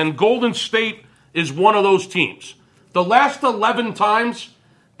 And Golden State is one of those teams. The last 11 times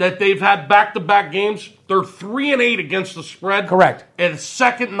that they've had back-to-back games, they're 3-8 against the spread. Correct. And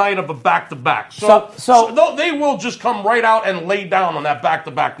second night of a back-to-back. So they will just come right out and lay down on that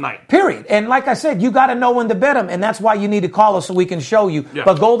back-to-back night. Period. And like I said, you got to know when to bet them, and that's why you need to call us so we can show you. Yeah.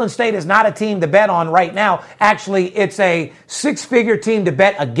 But Golden State is not a team to bet on right now. Actually, it's a 6-figure team to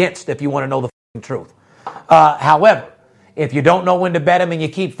bet against, if you want to know the truth. However, if you don't know when to bet them and you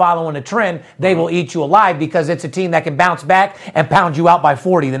keep following the trend, they will eat you alive because it's a team that can bounce back and pound you out by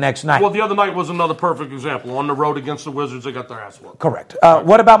 40 the next night. Well, the other night was another perfect example. On the road against the Wizards, they got their ass whooped. Correct.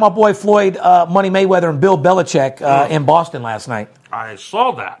 What about my boy Floyd Money Mayweather and Bill Belichick in Boston last night? I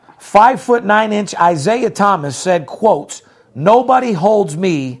saw that. 5'9" Isaiah Thomas said, quotes, "Nobody holds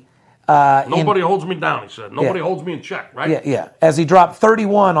me." Nobody holds me down, he said. Nobody holds me in check, right? Yeah. As he dropped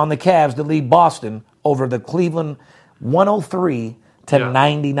 31 on the Cavs to lead Boston over the Cleveland 103 to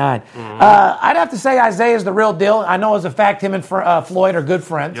 99. I'd have to say Isaiah's the real deal. I know as a fact him and Floyd are good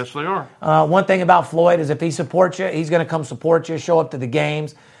friends. Yes, they are. One thing about Floyd is if he supports you, he's going to come support you, show up to the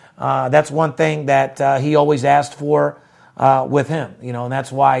games. That's one thing that he always asked for with him. And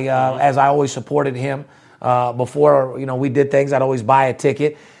that's why as I always supported him before, we did things, I'd always buy a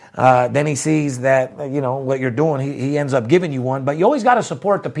ticket. Then he sees that, what you're doing, he ends up giving you one. But you always got to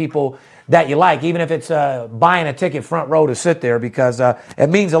support the people that you like, even if it's buying a ticket front row to sit there, because it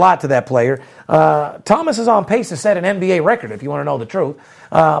means a lot to that player. Thomas is on pace to set an NBA record, if you want to know the truth,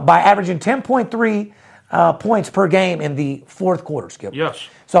 by averaging 10.3 points per game in the fourth quarter, Skip. Yes.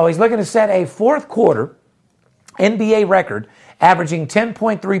 So he's looking to set a fourth quarter NBA record, averaging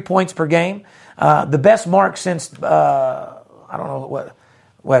 10.3 points per game. The best mark since, I don't know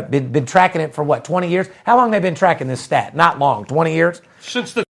been tracking it for 20 years? How long have they been tracking this stat? Not long, 20 years?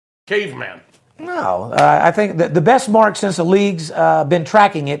 Since the caveman. No, I think the best mark since the league's been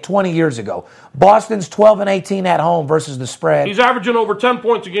tracking it 20 years ago. Boston's 12-18 at home versus the spread. He's averaging over 10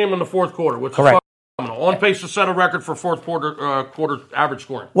 points a game in the fourth quarter, which Correct. is phenomenal. On pace to set a record for fourth quarter average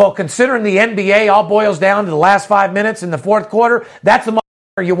scoring. Well, considering the NBA all boils down to the last 5 minutes in the fourth quarter, that's the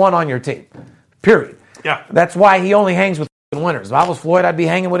motherfucker you want on your team. Period. Yeah. That's why he only hangs with winners. If I was Floyd, I'd be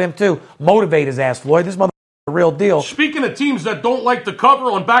hanging with him too. Motivate his ass, Floyd. This motherfucker is the real deal. Speaking of teams that don't like to cover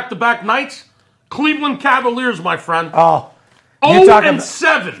on back-to-back nights, Cleveland Cavaliers, my friend.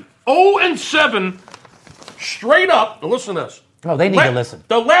 0-7. 0-7 straight up. Now listen to this. Oh, they need to listen.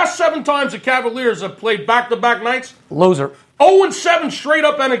 The last 7 times the Cavaliers have played back-to-back nights. Loser. 0-7 straight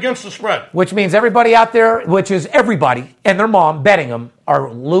up and against the spread. Which means everybody out there, which is everybody and their mom betting them,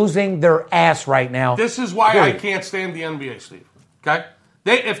 are losing their ass right now. This is why I can't stand the NBA, Steve. Okay?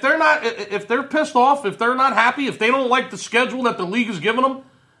 If they're pissed off, if they're not happy, if they don't like the schedule that the league is giving them,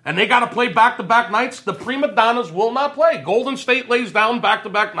 and they got to play back-to-back nights, the prima donnas will not play. Golden State lays down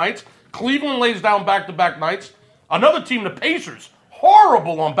back-to-back nights. Cleveland lays down back-to-back nights. Another team, the Pacers,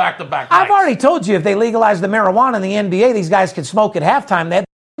 horrible on back-to-back nights. I've already told you if they legalize the marijuana in the NBA, these guys can smoke at halftime. That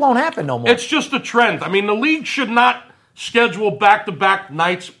won't happen no more. It's just a trend. I mean, the league should not schedule back-to-back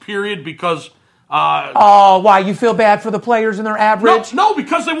nights, period, because Why? You feel bad for the players and their average? No,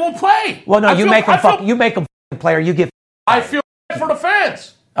 because they won't play. Well, no, you make them player. You get. I feel bad for the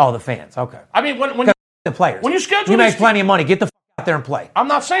fans. Oh, the fans. Okay. I mean, when the players. When you schedule, you make plenty of money. Get the out there and play. I'm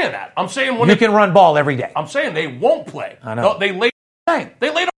not saying that. I'm saying when you can run ball every day. I'm saying they won't play. I know. They laid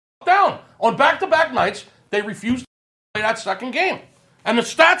down on back-to-back nights. They refused to play that second game, and the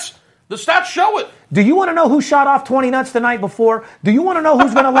stats show it. Do you want to know who shot off 20 nuts the night before? Do you want to know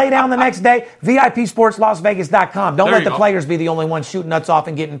who's going to lay down the next day? VIPSportsLasVegas.com. Don't let the players be the only ones shooting nuts off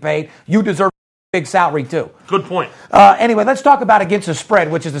and getting paid. You deserve a big salary too. Good point. Anyway, let's talk about Against the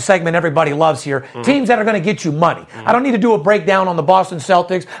Spread, which is the segment everybody loves here. Mm-hmm. Teams that are going to get you money. Mm-hmm. I don't need to do a breakdown on the Boston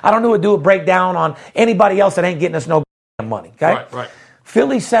Celtics. I don't need to do a breakdown on anybody else that ain't getting us no money. Okay? Right.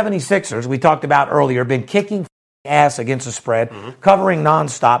 Philly 76ers, we talked about earlier, been kicking ass against the spread, covering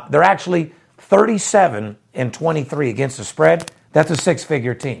nonstop. They're actually 37-23 against the spread. That's a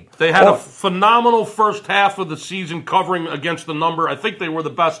six-figure team. They had a phenomenal first half of the season covering against the number. I think they were the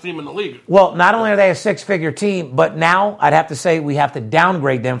best team in the league. Well, not only are they a six-figure team, but now I'd have to say we have to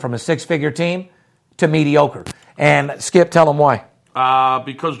downgrade them from a six-figure team to mediocre. And Skip, tell them why.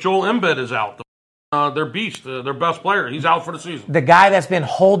 Because Joel Embiid is out. Their beast, their best player. He's out for the season. The guy that's been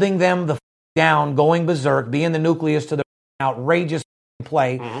holding them down, going berserk, being the nucleus to the outrageous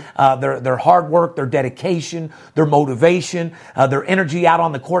play, their hard work, their dedication, their motivation, their energy out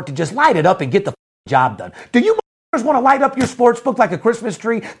on the court to just light it up and get the job done. Do you want to light up your sports book like a Christmas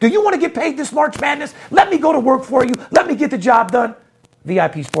tree? Do you want to get paid this March Madness? Let me go to work for you. Let me get the job done.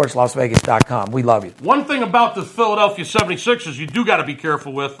 VIPSportsLasVegas.com. We love you. One thing about the Philadelphia 76ers you do got to be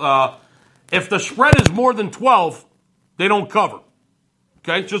careful with. If the spread is more than 12, they don't cover.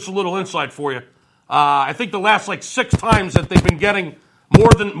 Okay, just a little insight for you. I think the last 6 times that they've been getting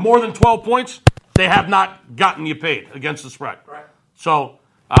more than 12 points, they have not gotten you paid against the spread. Right. So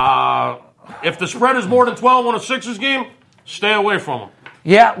if the spread is more than 12 on a Sixers game, stay away from them.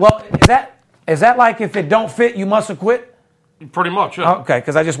 Yeah, well, is that like if it don't fit, you must acquit? Pretty much, yeah. Okay,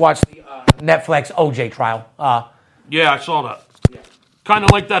 because I just watched the Netflix OJ trial. Yeah, I saw that. Yeah. Kind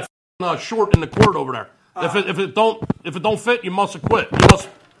of like that short in the court over there. If it don't fit, you must acquit.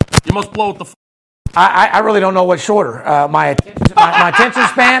 You must blow it the. I really don't know what's shorter, my attention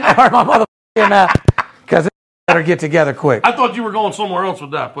span or my motherfucking because it better get together quick. I thought you were going somewhere else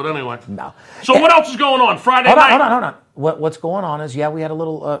with that, but anyway. No. So what else is going on Friday night? Hold on. What's going on is we had a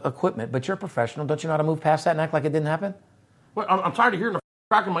little equipment, but you're a professional. Don't you know how to move past that and act like it didn't happen? Well, I'm tired of hearing the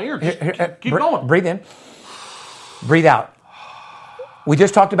crack in my ear. Keep going. Breathe in. Breathe out. We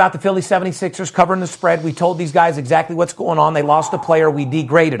just talked about the Philly 76ers covering the spread. We told these guys exactly what's going on. They lost a player. We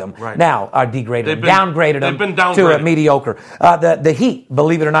degraded them. Right. Now, downgraded them to a mediocre. The Heat,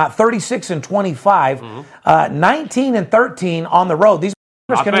 believe it or not, 36-25, 19-13 on the road. These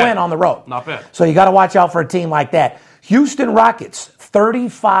can win on the road. Not bad. So you got to watch out for a team like that. Houston Rockets,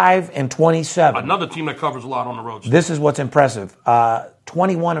 35-27. Another team that covers a lot on the road. This is what's impressive.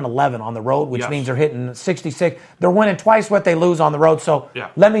 21-11 on the road, which means they're hitting 66. They're winning twice what they lose on the road. So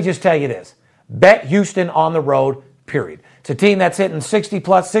let me just tell you this. Bet Houston on the road, period. It's a team that's hitting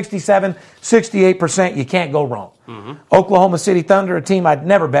 60-plus, 67, 68%. You can't go wrong. Mm-hmm. Oklahoma City Thunder, a team I'd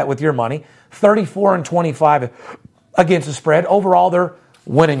never bet with your money, 34-25 against the spread. Overall, they're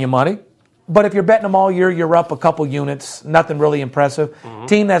winning you money. But if you're betting them all year, you're up a couple units. Nothing really impressive. Mm-hmm.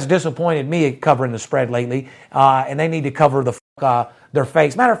 Team that's disappointed me at covering the spread lately, and they need to cover their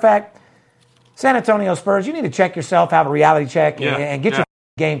face. Matter of fact, San Antonio Spurs, you need to check yourself, have a reality check, and get your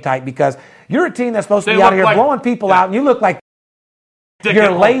game tight because you're a team that's supposed to be out here blowing people out, and you look like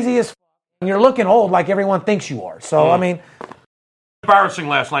you're lazy as and you're looking old like everyone thinks you are. So, I mean... Embarrassing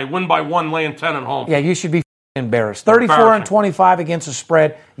last night. Win by 1, laying 10 at home. Yeah, you should be embarrassed. 34-25 against the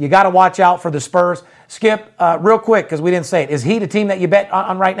spread. You got to watch out for the Spurs. Skip, real quick, because we didn't say it. Is Heat a team that you bet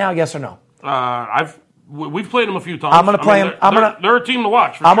on right now, yes or no? We've played them a few times. I'm going to play them. They're a team to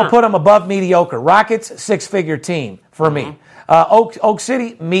watch. I'm going to put them above mediocre. Rockets, six-figure team for me. Oak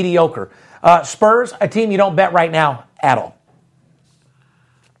City, mediocre. Spurs, a team you don't bet right now at all.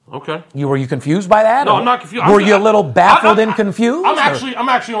 Okay. Were you confused by that? No, I'm not confused. Were you a little baffled and confused? I'm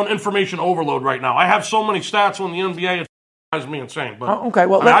actually on information overload right now. I have so many stats on the NBA, it drives me insane. But okay,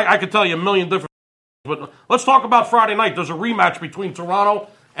 well, I could tell you a million different things. But let's talk about Friday night. There's a rematch between Toronto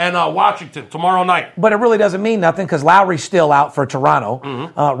and Washington tomorrow night. But it really doesn't mean nothing because Lowry's still out for Toronto.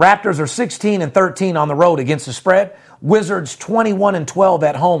 Mm-hmm. Raptors are 16-13 on the road against the spread. Wizards 21-12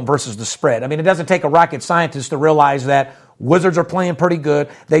 at home versus the spread. I mean, it doesn't take a rocket scientist to realize that Wizards are playing pretty good.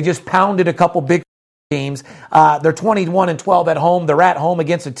 They just pounded a couple big teams. They're 21-12 at home. They're at home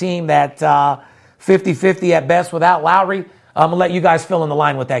against a team that 50-50 at best without Lowry. I'm going to let you guys fill in the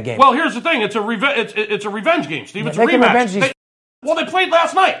line with that game. Well, here's the thing. It's a revenge game, Steve. It's a They can revenge rematch. these- They played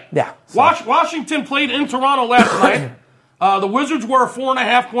last night. Yeah. Washington played in Toronto last night. The Wizards were a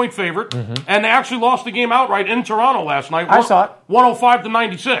 4.5-point favorite, and they actually lost the game outright in Toronto last night. I saw it.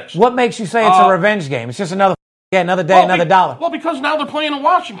 105-96. What makes you say it's a revenge game? It's just another day, another dollar. Well, because now they're playing in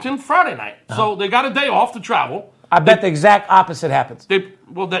Washington Friday night. So they got a day off to travel. I bet the exact opposite happens.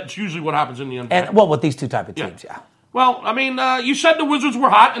 That's usually what happens in the NBA. And well, with these two type of teams, yeah. Well, I mean, you said the Wizards were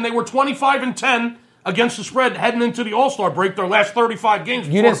hot, and they were 25-10 against the spread heading into the All-Star break, their last 35 games.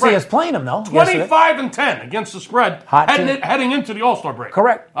 You didn't see us playing them, though. 25-10 against the spread heading into the All-Star break.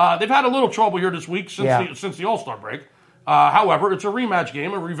 Correct. They've had a little trouble here this week since the All-Star break. However, it's a rematch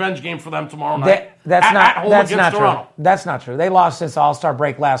game, a revenge game for them tomorrow night. That's not Toronto. true. That's not true. They lost since the All-Star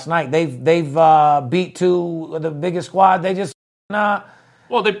break last night. They've beat two of the biggest squad. They just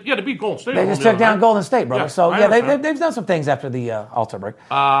Well, they beat Golden State. They just took down Golden State, brother. Yeah, So, they've done some things after the All-Star break.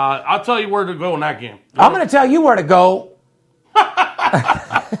 I'll tell you where to go in that game. I'm going to tell you where to go.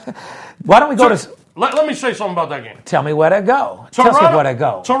 Why don't we go to... Let me say something about that game. Tell me where to go. Tell Skip where to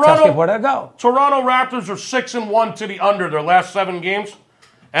go. Tell Skip where to go. Toronto Raptors are 6-1 to the under their last 7 games,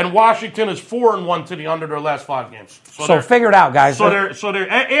 and Washington is 4-1 to the under their last 5 games. So figure it out, guys.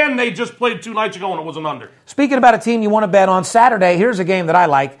 And they just played 2 nights ago and it was an under. Speaking about a team you want to bet on Saturday, here's a game that I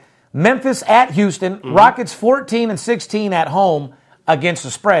like. Memphis at Houston. Rockets 14-16 at home against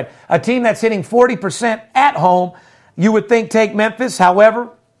the spread. A team that's hitting 40% at home. You would think take Memphis.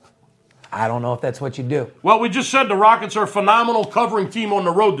 However, I don't know if that's what you do. Well, we just said the Rockets are a phenomenal covering team on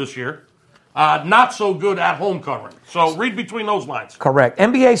the road this year. Not so good at home covering. So read between those lines. Correct.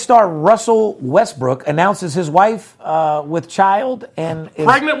 NBA star Russell Westbrook announces his wife with child and is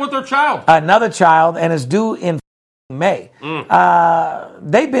pregnant with their child. Another child, and is due in May.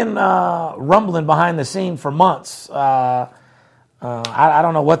 They've been rumbling behind the scene for months. I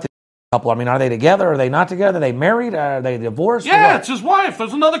don't know what the couple. I mean, are they together? Are they not together? Are they married? Are they divorced? Yeah, it's his wife.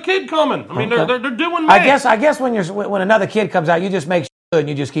 There's another kid coming. I mean, they're doing May. I guess when another kid comes out, you just make sure and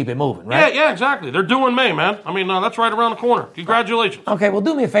you just keep it moving, right? Yeah, exactly. They're doing May, man. I mean, that's right around the corner. Congratulations. Okay, well,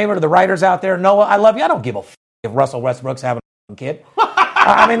 do me a favor to the writers out there. Noah, I love you. I don't give a if Russell Westbrook's having a kid.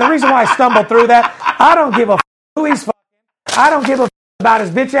 I mean, the reason why I stumbled through that, I don't give a who he's fucking. I don't give a about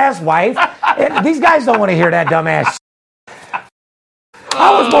his bitch ass wife. These guys don't want to hear that dumb ass.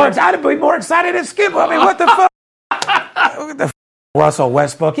 I was more excited, but more excited than Skip. I mean, what the fuck? Russell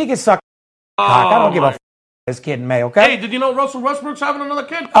Westbrook, he can suck cock. I don't give a this kid in May, okay? Hey, did you know Russell Westbrook's having another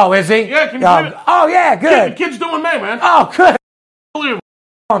kid? Oh, is he? Yeah, can you believe it? Oh, yeah, good. The kid's doing May, man. Oh, good. Unbelievable.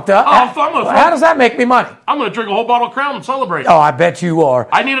 How does that make me money? I'm going to drink a whole bottle of Crown and celebrate. Oh, I bet you are.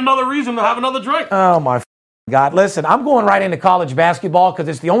 I need another reason to have another drink. Oh, my God. Listen, I'm going right into college basketball because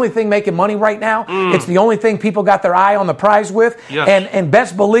it's the only thing making money right now. It's the only thing people got their eye on the prize with. Yes. And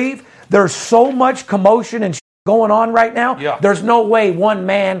best believe there's so much commotion and going on right now. Yeah. There's no way one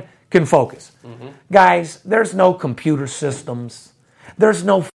man can focus. Guys, there's no computer systems. There's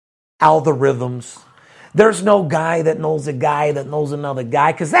no algorithms. There's no guy that knows a guy that knows another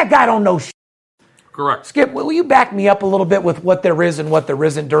guy because that guy don't know shit. Correct. Skip, will you back me up a little bit with what there is and what there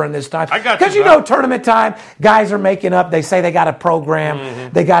isn't during this time? I got you. Because you know tournament time, guys are making up. They say they got a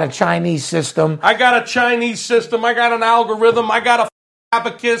program. They got a Chinese system. I got a Chinese system. I got an algorithm. I got a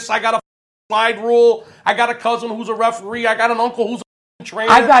abacus. I got a slide rule. I got a cousin who's a referee. I got an uncle who's a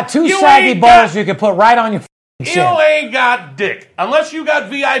trainer. I got 2 saggy balls you can put right on your chin. You ain't got dick. Unless you got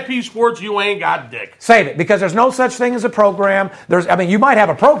VIP sports, you ain't got dick. Save it, because there's no such thing as a program. You might have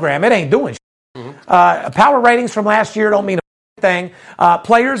a program. It ain't doing shit. Power ratings from last year don't mean a thing.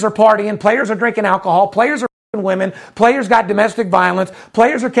 Players are partying. Players are drinking alcohol. Players are f***ing women. Players got domestic violence.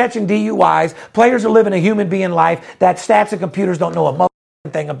 Players are catching DUIs. Players are living a human being life that stats and computers don't know a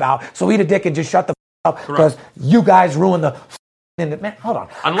motherfucking thing about. So eat a dick and just shut the f*** up because you guys ruin the man. Hold on.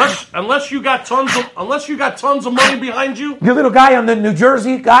 Unless you got tons of money behind you. Your little guy on the New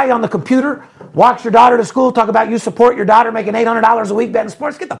Jersey guy on the computer walks your daughter to school. Talk about you support your daughter making $800 a week betting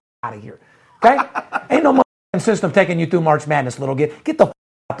sports. Get the f*** out of here. Okay? Ain't no system taking you through March Madness, little kid. Get the f***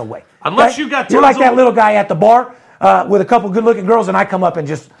 out the way. Unless you got You're like that little guy at the bar with a couple good-looking girls, and I come up and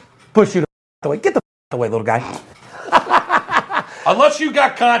just push you the f*** away. Get the f*** out the way, little guy. Unless you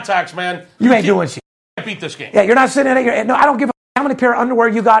got contacts, man. You ain't doing shit. You can't beat this game. Yeah, you're not sitting there. No, I don't give a how many pair of underwear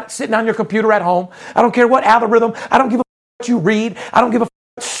you got sitting on your computer at home. I don't care what algorithm. I don't give a what you read. I don't give a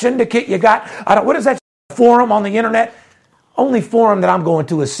what syndicate you got. What is that forum on the internet? Only forum that I'm going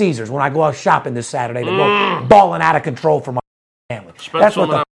to is Caesars when I go out shopping this Saturday to go balling out of control for my family. That's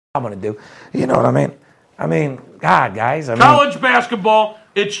what I'm going to do. You know what I mean? God, guys. College basketball,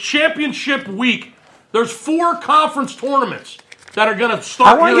 it's championship week There's 4 conference tournaments that are going to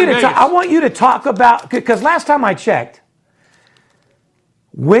start here in Vegas. I want you to talk about, because last time I checked,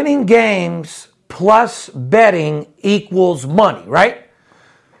 winning games plus betting equals money, right?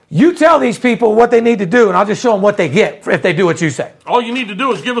 You tell these people what they need to do, and I'll just show them what they get if they do what you say. All you need to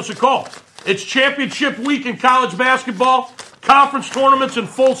do is give us a call. It's championship week in college basketball. Conference tournaments in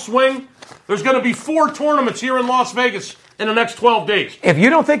full swing. There's going to be 4 tournaments here in Las Vegas in the next 12 days. If you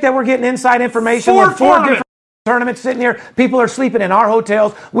don't think that we're getting inside information with 4 different tournaments sitting here, people are sleeping in our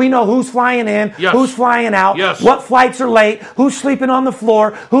hotels. We know who's flying in, who's flying out, what flights are late, who's sleeping on the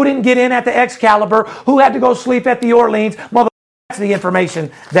floor, who didn't get in at the Excalibur, who had to go sleep at the Orleans. That's the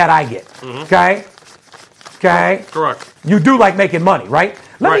information that I get. Okay? Correct. You do like making money, right?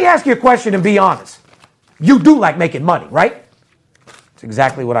 Let me ask you a question and be honest. You do like making money, right? That's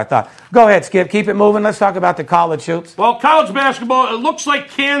exactly what I thought. Go ahead, Skip. Keep it moving. Let's talk about the college hoops. Well, college basketball, it looks like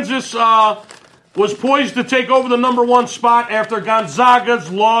Kansas was poised to take over the number 1 spot after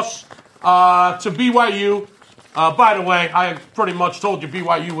Gonzaga's loss to BYU. By the way, I pretty much told you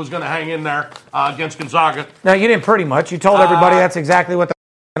BYU was going to hang in there against Gonzaga. No, you didn't pretty much. You told everybody that's exactly what was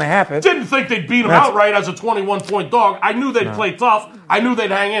going to happen. Didn't think they'd beat them outright as a 21-point dog. I knew they'd play tough. I knew they'd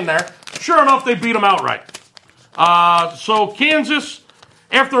hang in there. Sure enough, they beat them outright. So Kansas,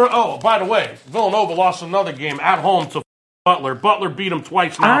 by the way, Villanova lost another game at home to Butler. Butler beat them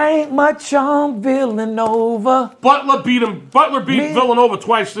twice now. I ain't much on Villanova. Butler beat Villanova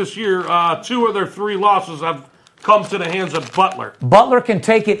twice this year. 2 of their 3 losses have come to the hands of Butler. Butler can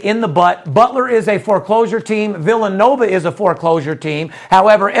take it in the butt. Butler is a foreclosure team. Villanova is a foreclosure team.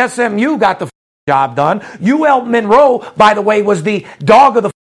 However, SMU got the job done. UL Monroe, by the way, was the dog of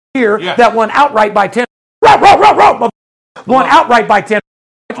the year that won outright by 10. Won outright by 10.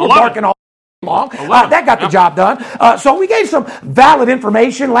 We're barking all long. That got the job done. So we gave some valid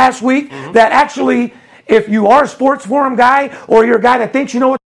information last week that actually, if you are a sports forum guy or you're a guy that thinks you know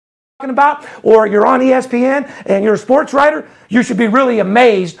what about, or you're on ESPN and you're a sports writer, you should be really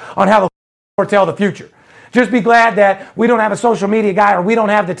amazed on how the foretell the future. Just be glad that we don't have a social media guy or we don't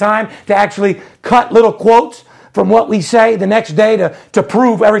have the time to actually cut little quotes from what we say the next day to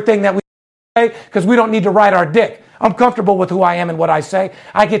prove everything that we say, because we don't need to write our dick. I'm comfortable with who I am and what I say.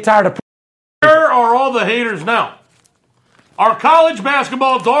 I get tired of... Where are all the haters now? Our college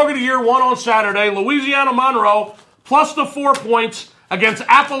basketball dog of the year won on Saturday. Louisiana Monroe plus the 4 points against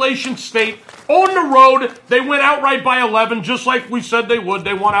Appalachian State. On the road, they went outright by 11, just like we said they would.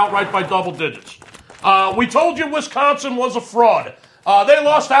 They won outright by double digits. We told you Wisconsin was a fraud. They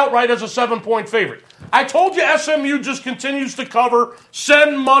lost outright as a 7-point favorite. I told you SMU just continues to cover,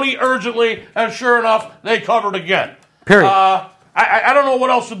 send money urgently, and sure enough, they covered again. Period. I don't know what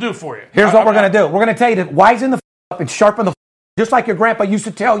else to do for you. Here's what we're going to do. We're going to tell you to wisen the up and sharpen the just like your grandpa used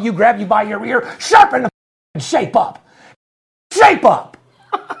to tell you, grab you by your ear, sharpen the and shape up. Shape up.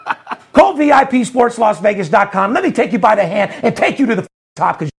 Call VIPSportsLasVegas.com. Let me take you by the hand and take you to the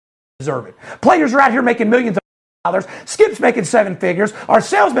top because you deserve it. Players are out here making millions of dollars. Skip's making 7 figures. Our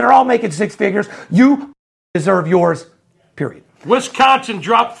salesmen are all making 6 figures. You deserve yours, period. Wisconsin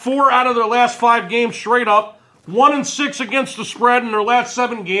dropped 4 out of their last 5 games straight up. 1-6 against the spread in their last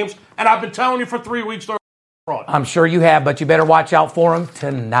 7 games. And I've been telling you for 3 weeks they're fraud. I'm sure you have, but you better watch out for them.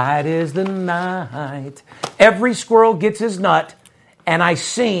 Tonight is the night. Every squirrel gets his nut, and I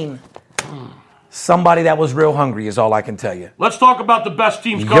seen somebody that was real hungry is all I can tell you. Let's talk about the best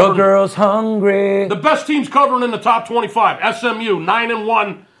teams covering. Your girl's hungry. The best teams covering in the top 25. SMU,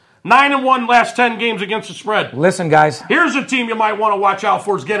 9-1. 9-1 last 10 games against the spread. Listen, guys. Here's a team you might want to watch out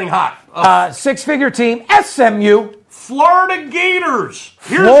for. It's getting hot. 6-figure team, SMU. Florida Gators.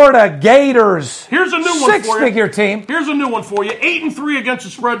 Florida Gators. Here's a new one for you. 6-figure team. Here's a new one for you. 8-3 against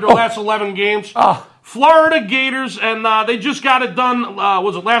the spread their last 11 games. Florida Gators, and they just got it done,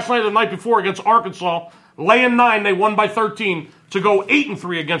 was it last night or the night before against Arkansas? Laying 9, they won by 13 to go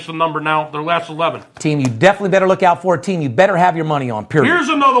 8-3 against the number now, their last 11. Team you definitely better look out for. A team you better have your money on, period. Here's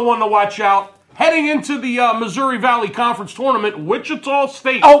another one to watch out. Heading into the Missouri Valley Conference Tournament, Wichita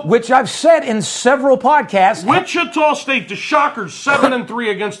State. Which I've said in several podcasts. Wichita State, the Shockers,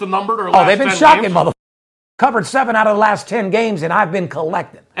 7-3 against the number. Their last they've been 10 shocking, games. motherfucker. Covered 7 out of the last 10 games, and I've been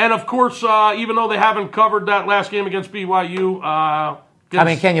collecting. And, of course, even though they haven't covered that last game against BYU,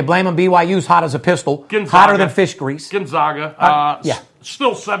 can you blame them? BYU's hot as a pistol. Gonzaga, hotter than fish grease. Gonzaga.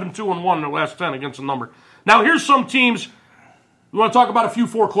 Still 7-2-1 in their last 10 against the number. Now, here's some teams. You want to talk about a few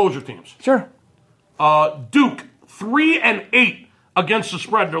foreclosure teams? Sure. Duke, 3-8 against the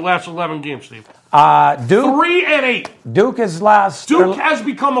spread their last 11 games, Steve. Duke 3-8. Duke is last. Duke has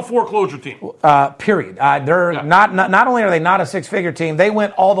become a foreclosure team. Period. They're not only are they not a 6-figure team, they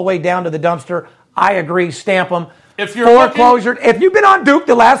went all the way down to the dumpster I agree. Stamp them. If you're foreclosure. If you've been on Duke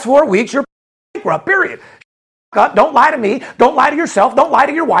the last 4 weeks, you're bankrupt, period. Don't lie to me. Don't lie to yourself. Don't lie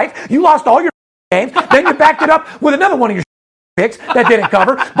to your wife. You lost all your games. Then you backed it up with another one of your picks that didn't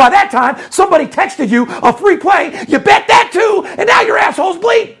cover. By that time, somebody texted you a free play. You bet that too, and now your asshole's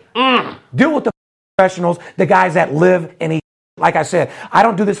bleed. Deal with the professionals, the guys that live and eat. Like I said, I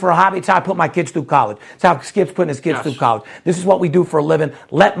don't do this for a hobby. It's how I put my kids through college. It's how Skip's putting his kids through college. This is what we do for a living.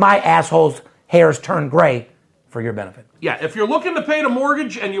 Let my asshole's hairs turn gray for your benefit. Yeah, if you're looking to pay the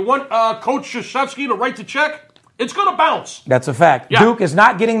mortgage and you want Coach Krzyzewski to write the check, it's going to bounce. That's a fact. Yeah. Duke is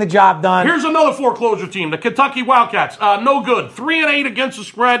not getting the job done. Here's another foreclosure team, the Kentucky Wildcats. No good. 3-8 against the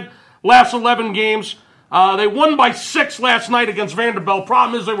spread last 11 games. They won by 6 last night against Vanderbilt.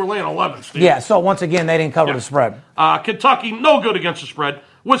 Problem is they were laying 11, Steve. Yeah, so once again, they didn't cover the spread. Kentucky, no good against the spread.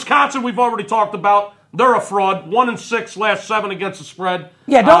 Wisconsin, we've already talked about. They're a fraud. 1-6 last 7 against the spread.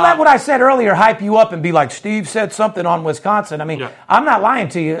 Yeah, don't let what I said earlier hype you up and be like, Steve said something on Wisconsin. I mean, I'm not lying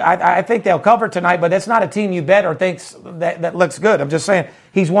to you. I think they'll cover tonight, but that's not a team you bet or thinks that looks good. I'm just saying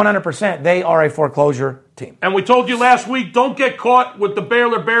he's 100%. They are a foreclosure team. And we told you last week, don't get caught with the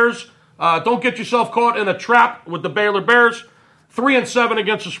Baylor Bears. Don't get yourself caught in a trap with the Baylor Bears. 3-7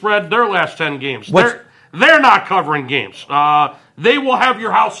 against the spread, their last 10 games. They're not covering games. They will have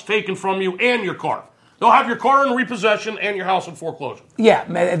your house taken from you and your car. They'll have your car in repossession and your house in foreclosure.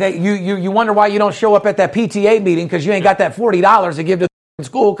 Yeah, you wonder why you don't show up at that PTA meeting because you ain't got that $40 to give to the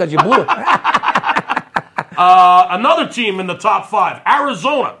school because you blew it. Another team in the top 5,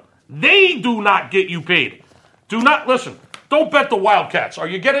 Arizona. They do not get you paid. Listen, don't bet the Wildcats. Are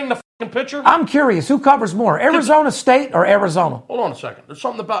you getting the fucking picture? I'm curious, who covers more, Arizona State or Arizona? Hold on a second. There's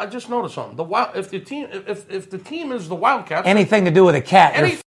something about, I just noticed something. If the team is the Wildcats. Anything to do with a cat.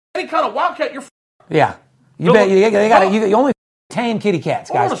 Any kind of Wildcat, you're yeah. You bet you only tame kitty cats,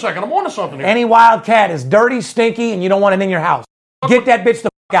 guys. Hold on a second. I'm on to something here. Any wild cat is dirty, stinky, and you don't want it in your house. Get that bitch the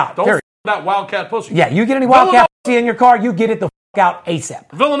fuck out. Don't that Wildcat pussy. Yeah, you get any Wildcat pussy in your car, you get it the fuck out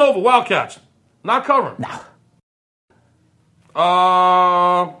ASAP. Villanova Wildcats. Not covering. No.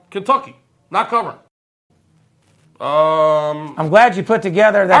 Kentucky. Not covering. I'm glad you put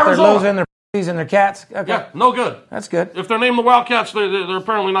together that Arizona. They're losing their pussies and their cats. Okay. Yeah, no good. That's good. If they're named the Wildcats, they're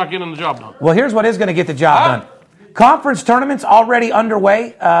apparently not getting the job done. Well, here's what is going to get the job done. Conference tournaments already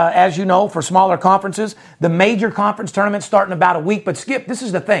underway, as you know, for smaller conferences. The major conference tournaments starting about a week. But, Skip, this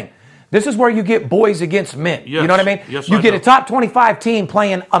is the thing. This is where you get boys against men. Yes. You know what I mean? Yes, you get a top 25 team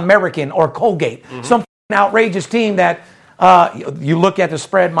playing American or Colgate. Some outrageous team that you look at the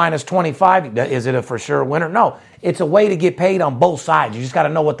spread minus 25. Is it a for sure winner? No. It's a way to get paid on both sides. You just got to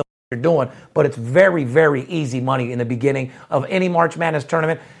know what the you're doing. But it's very, very easy money in the beginning of any March Madness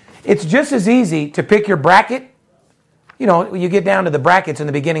tournament. It's just as easy to pick your bracket. You know, you get down to the brackets in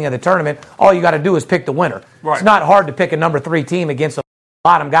the beginning of the tournament, all you got to do is pick the winner. Right. It's not hard to pick a number 3 team against a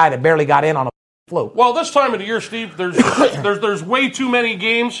bottom guy that barely got in on a fluke. Well, this time of the year, Steve, there's way too many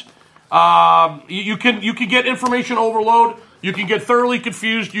games. You can get information overload. You can get thoroughly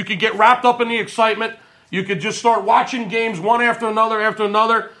confused. You can get wrapped up in the excitement. You could just start watching games one after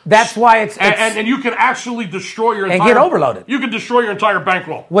another. That's why it's and you can actually destroy your entire... And get overloaded. You can destroy your entire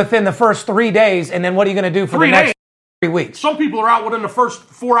bankroll. Within the first 3 days, and then what are you going to do for the next 3 weeks? Some people are out within the first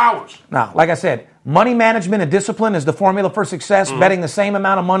 4 hours. Now, like I said, money management and discipline is the formula for success. Betting the same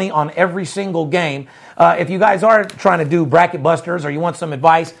amount of money on every single game. If you guys are trying to do bracket busters or you want some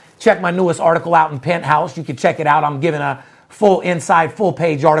advice, check my newest article out in Penthouse. You can check it out. I'm giving a full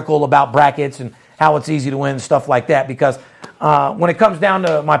page article about brackets and how it's easy to win, stuff like that. Because when it comes down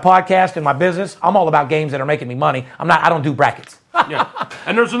to my podcast and my business, I'm all about games that are making me money. I don't do brackets. Yeah,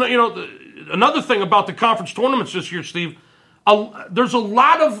 and there's another thing about the conference tournaments this year, Steve. There's a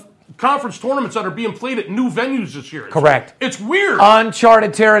lot of conference tournaments that are being played at new venues this year. Correct. It's weird.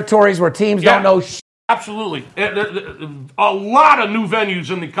 Uncharted territories where teams don't know shit. Absolutely. A lot of new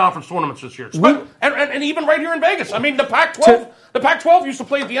venues in the conference tournaments this year. And even right here in Vegas. I mean, the Pac-12 used to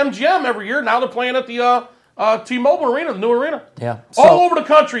play at the MGM every year. Now they're playing at the T-Mobile Arena, the new arena. Yeah. All over the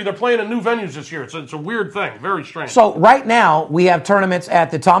country, they're playing in new venues this year. It's a weird thing. Very strange. So right now, we have tournaments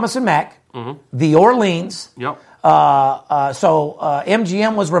at the Thomas & Mack, the Orleans. Yep.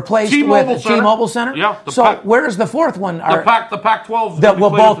 MGM was replaced with T-Mobile Center. Yeah. Where's the fourth one? The Pac-12 that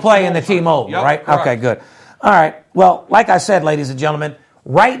will both play in the T-Mobile, right? Correct. Okay, good. All right. Well, like I said, ladies and gentlemen,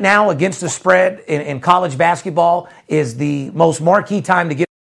 right now against the spread in college basketball is the most marquee time to get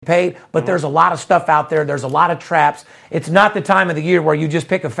paid, but there's a lot of stuff out there. There's a lot of traps. It's not the time of the year where you just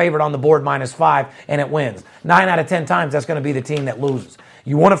pick a favorite on the board -5 and it wins. 9 out of 10 times, that's going to be the team that loses.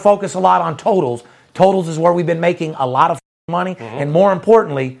 You want to focus a lot on totals. Totals is where we've been making a lot of money. And more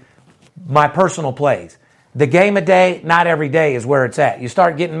importantly, my personal plays. The game a day, not every day is where it's at. You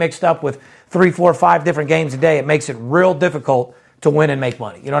start getting mixed up with 3, 4, 5 different games a day, it makes it real difficult to win and make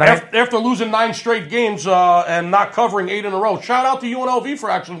money. You know what I mean? After losing 9 straight games and not covering 8 in a row, shout out to UNLV for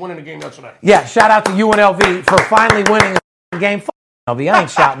actually winning the game yesterday. Yeah, shout out to UNLV for finally winning a game. UNLV, I ain't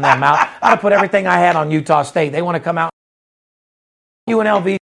shouting them out. I'd put everything I had on Utah State. They want to come out.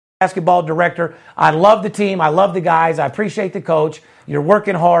 UNLV basketball director. I love the team. I love the guys. I appreciate the coach. You're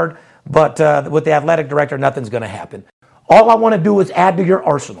working hard, but with the athletic director, nothing's going to happen. All I want to do is add to your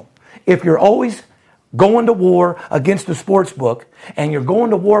arsenal. If you're always going to war against the sports book and you're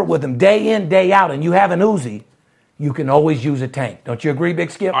going to war with them day in, day out, and you have an Uzi, you can always use a tank. Don't you agree,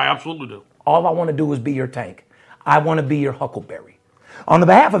 Big Skip? I absolutely do. All I want to do is be your tank. I want to be your Huckleberry. On the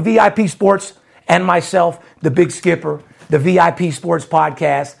behalf of VIP Sports and myself, the Big Skipper, the VIP Sports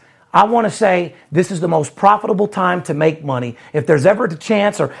Podcast, I want to say this is the most profitable time to make money. If there's ever a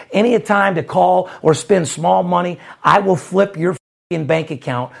chance or any time to call or spend small money, I will flip your bank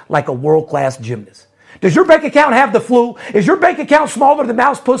account like a world-class gymnast. Does your bank account have the flu? Is your bank account smaller than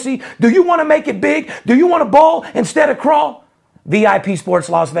mouse pussy? Do you want to make it big? Do you want to bowl instead of crawl?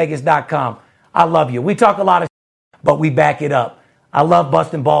 VIPSportsLasVegas.com. I love you. We talk a lot of but we back it up. I love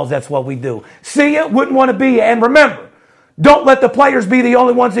busting balls. That's what we do. See ya. Wouldn't want to be ya. And remember, don't let the players be the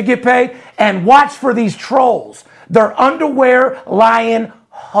only ones that get paid. And watch for these trolls. They're underwear lying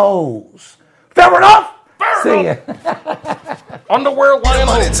hoes. Fair enough? See ya. Underwear lying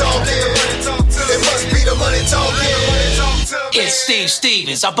hoes. It's Steve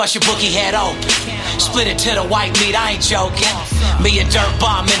Stevens. I bust your bookie head open. Split it to the white meat. I ain't joking. Me and Dirt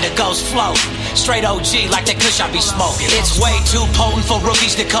Bomb in the ghost float. Straight OG like that kush I be smoking. It's way too potent for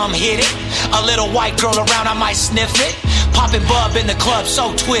rookies to come hit it. A little white girl around, I might sniff it. Popping bub in the club,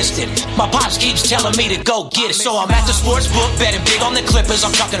 so twisted. My pops keeps telling me to go get it. So I'm at the sports book, betting big on the Clippers.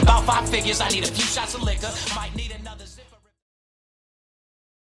 I'm talking about 5 figures. I need a few shots of liquor. Might need another.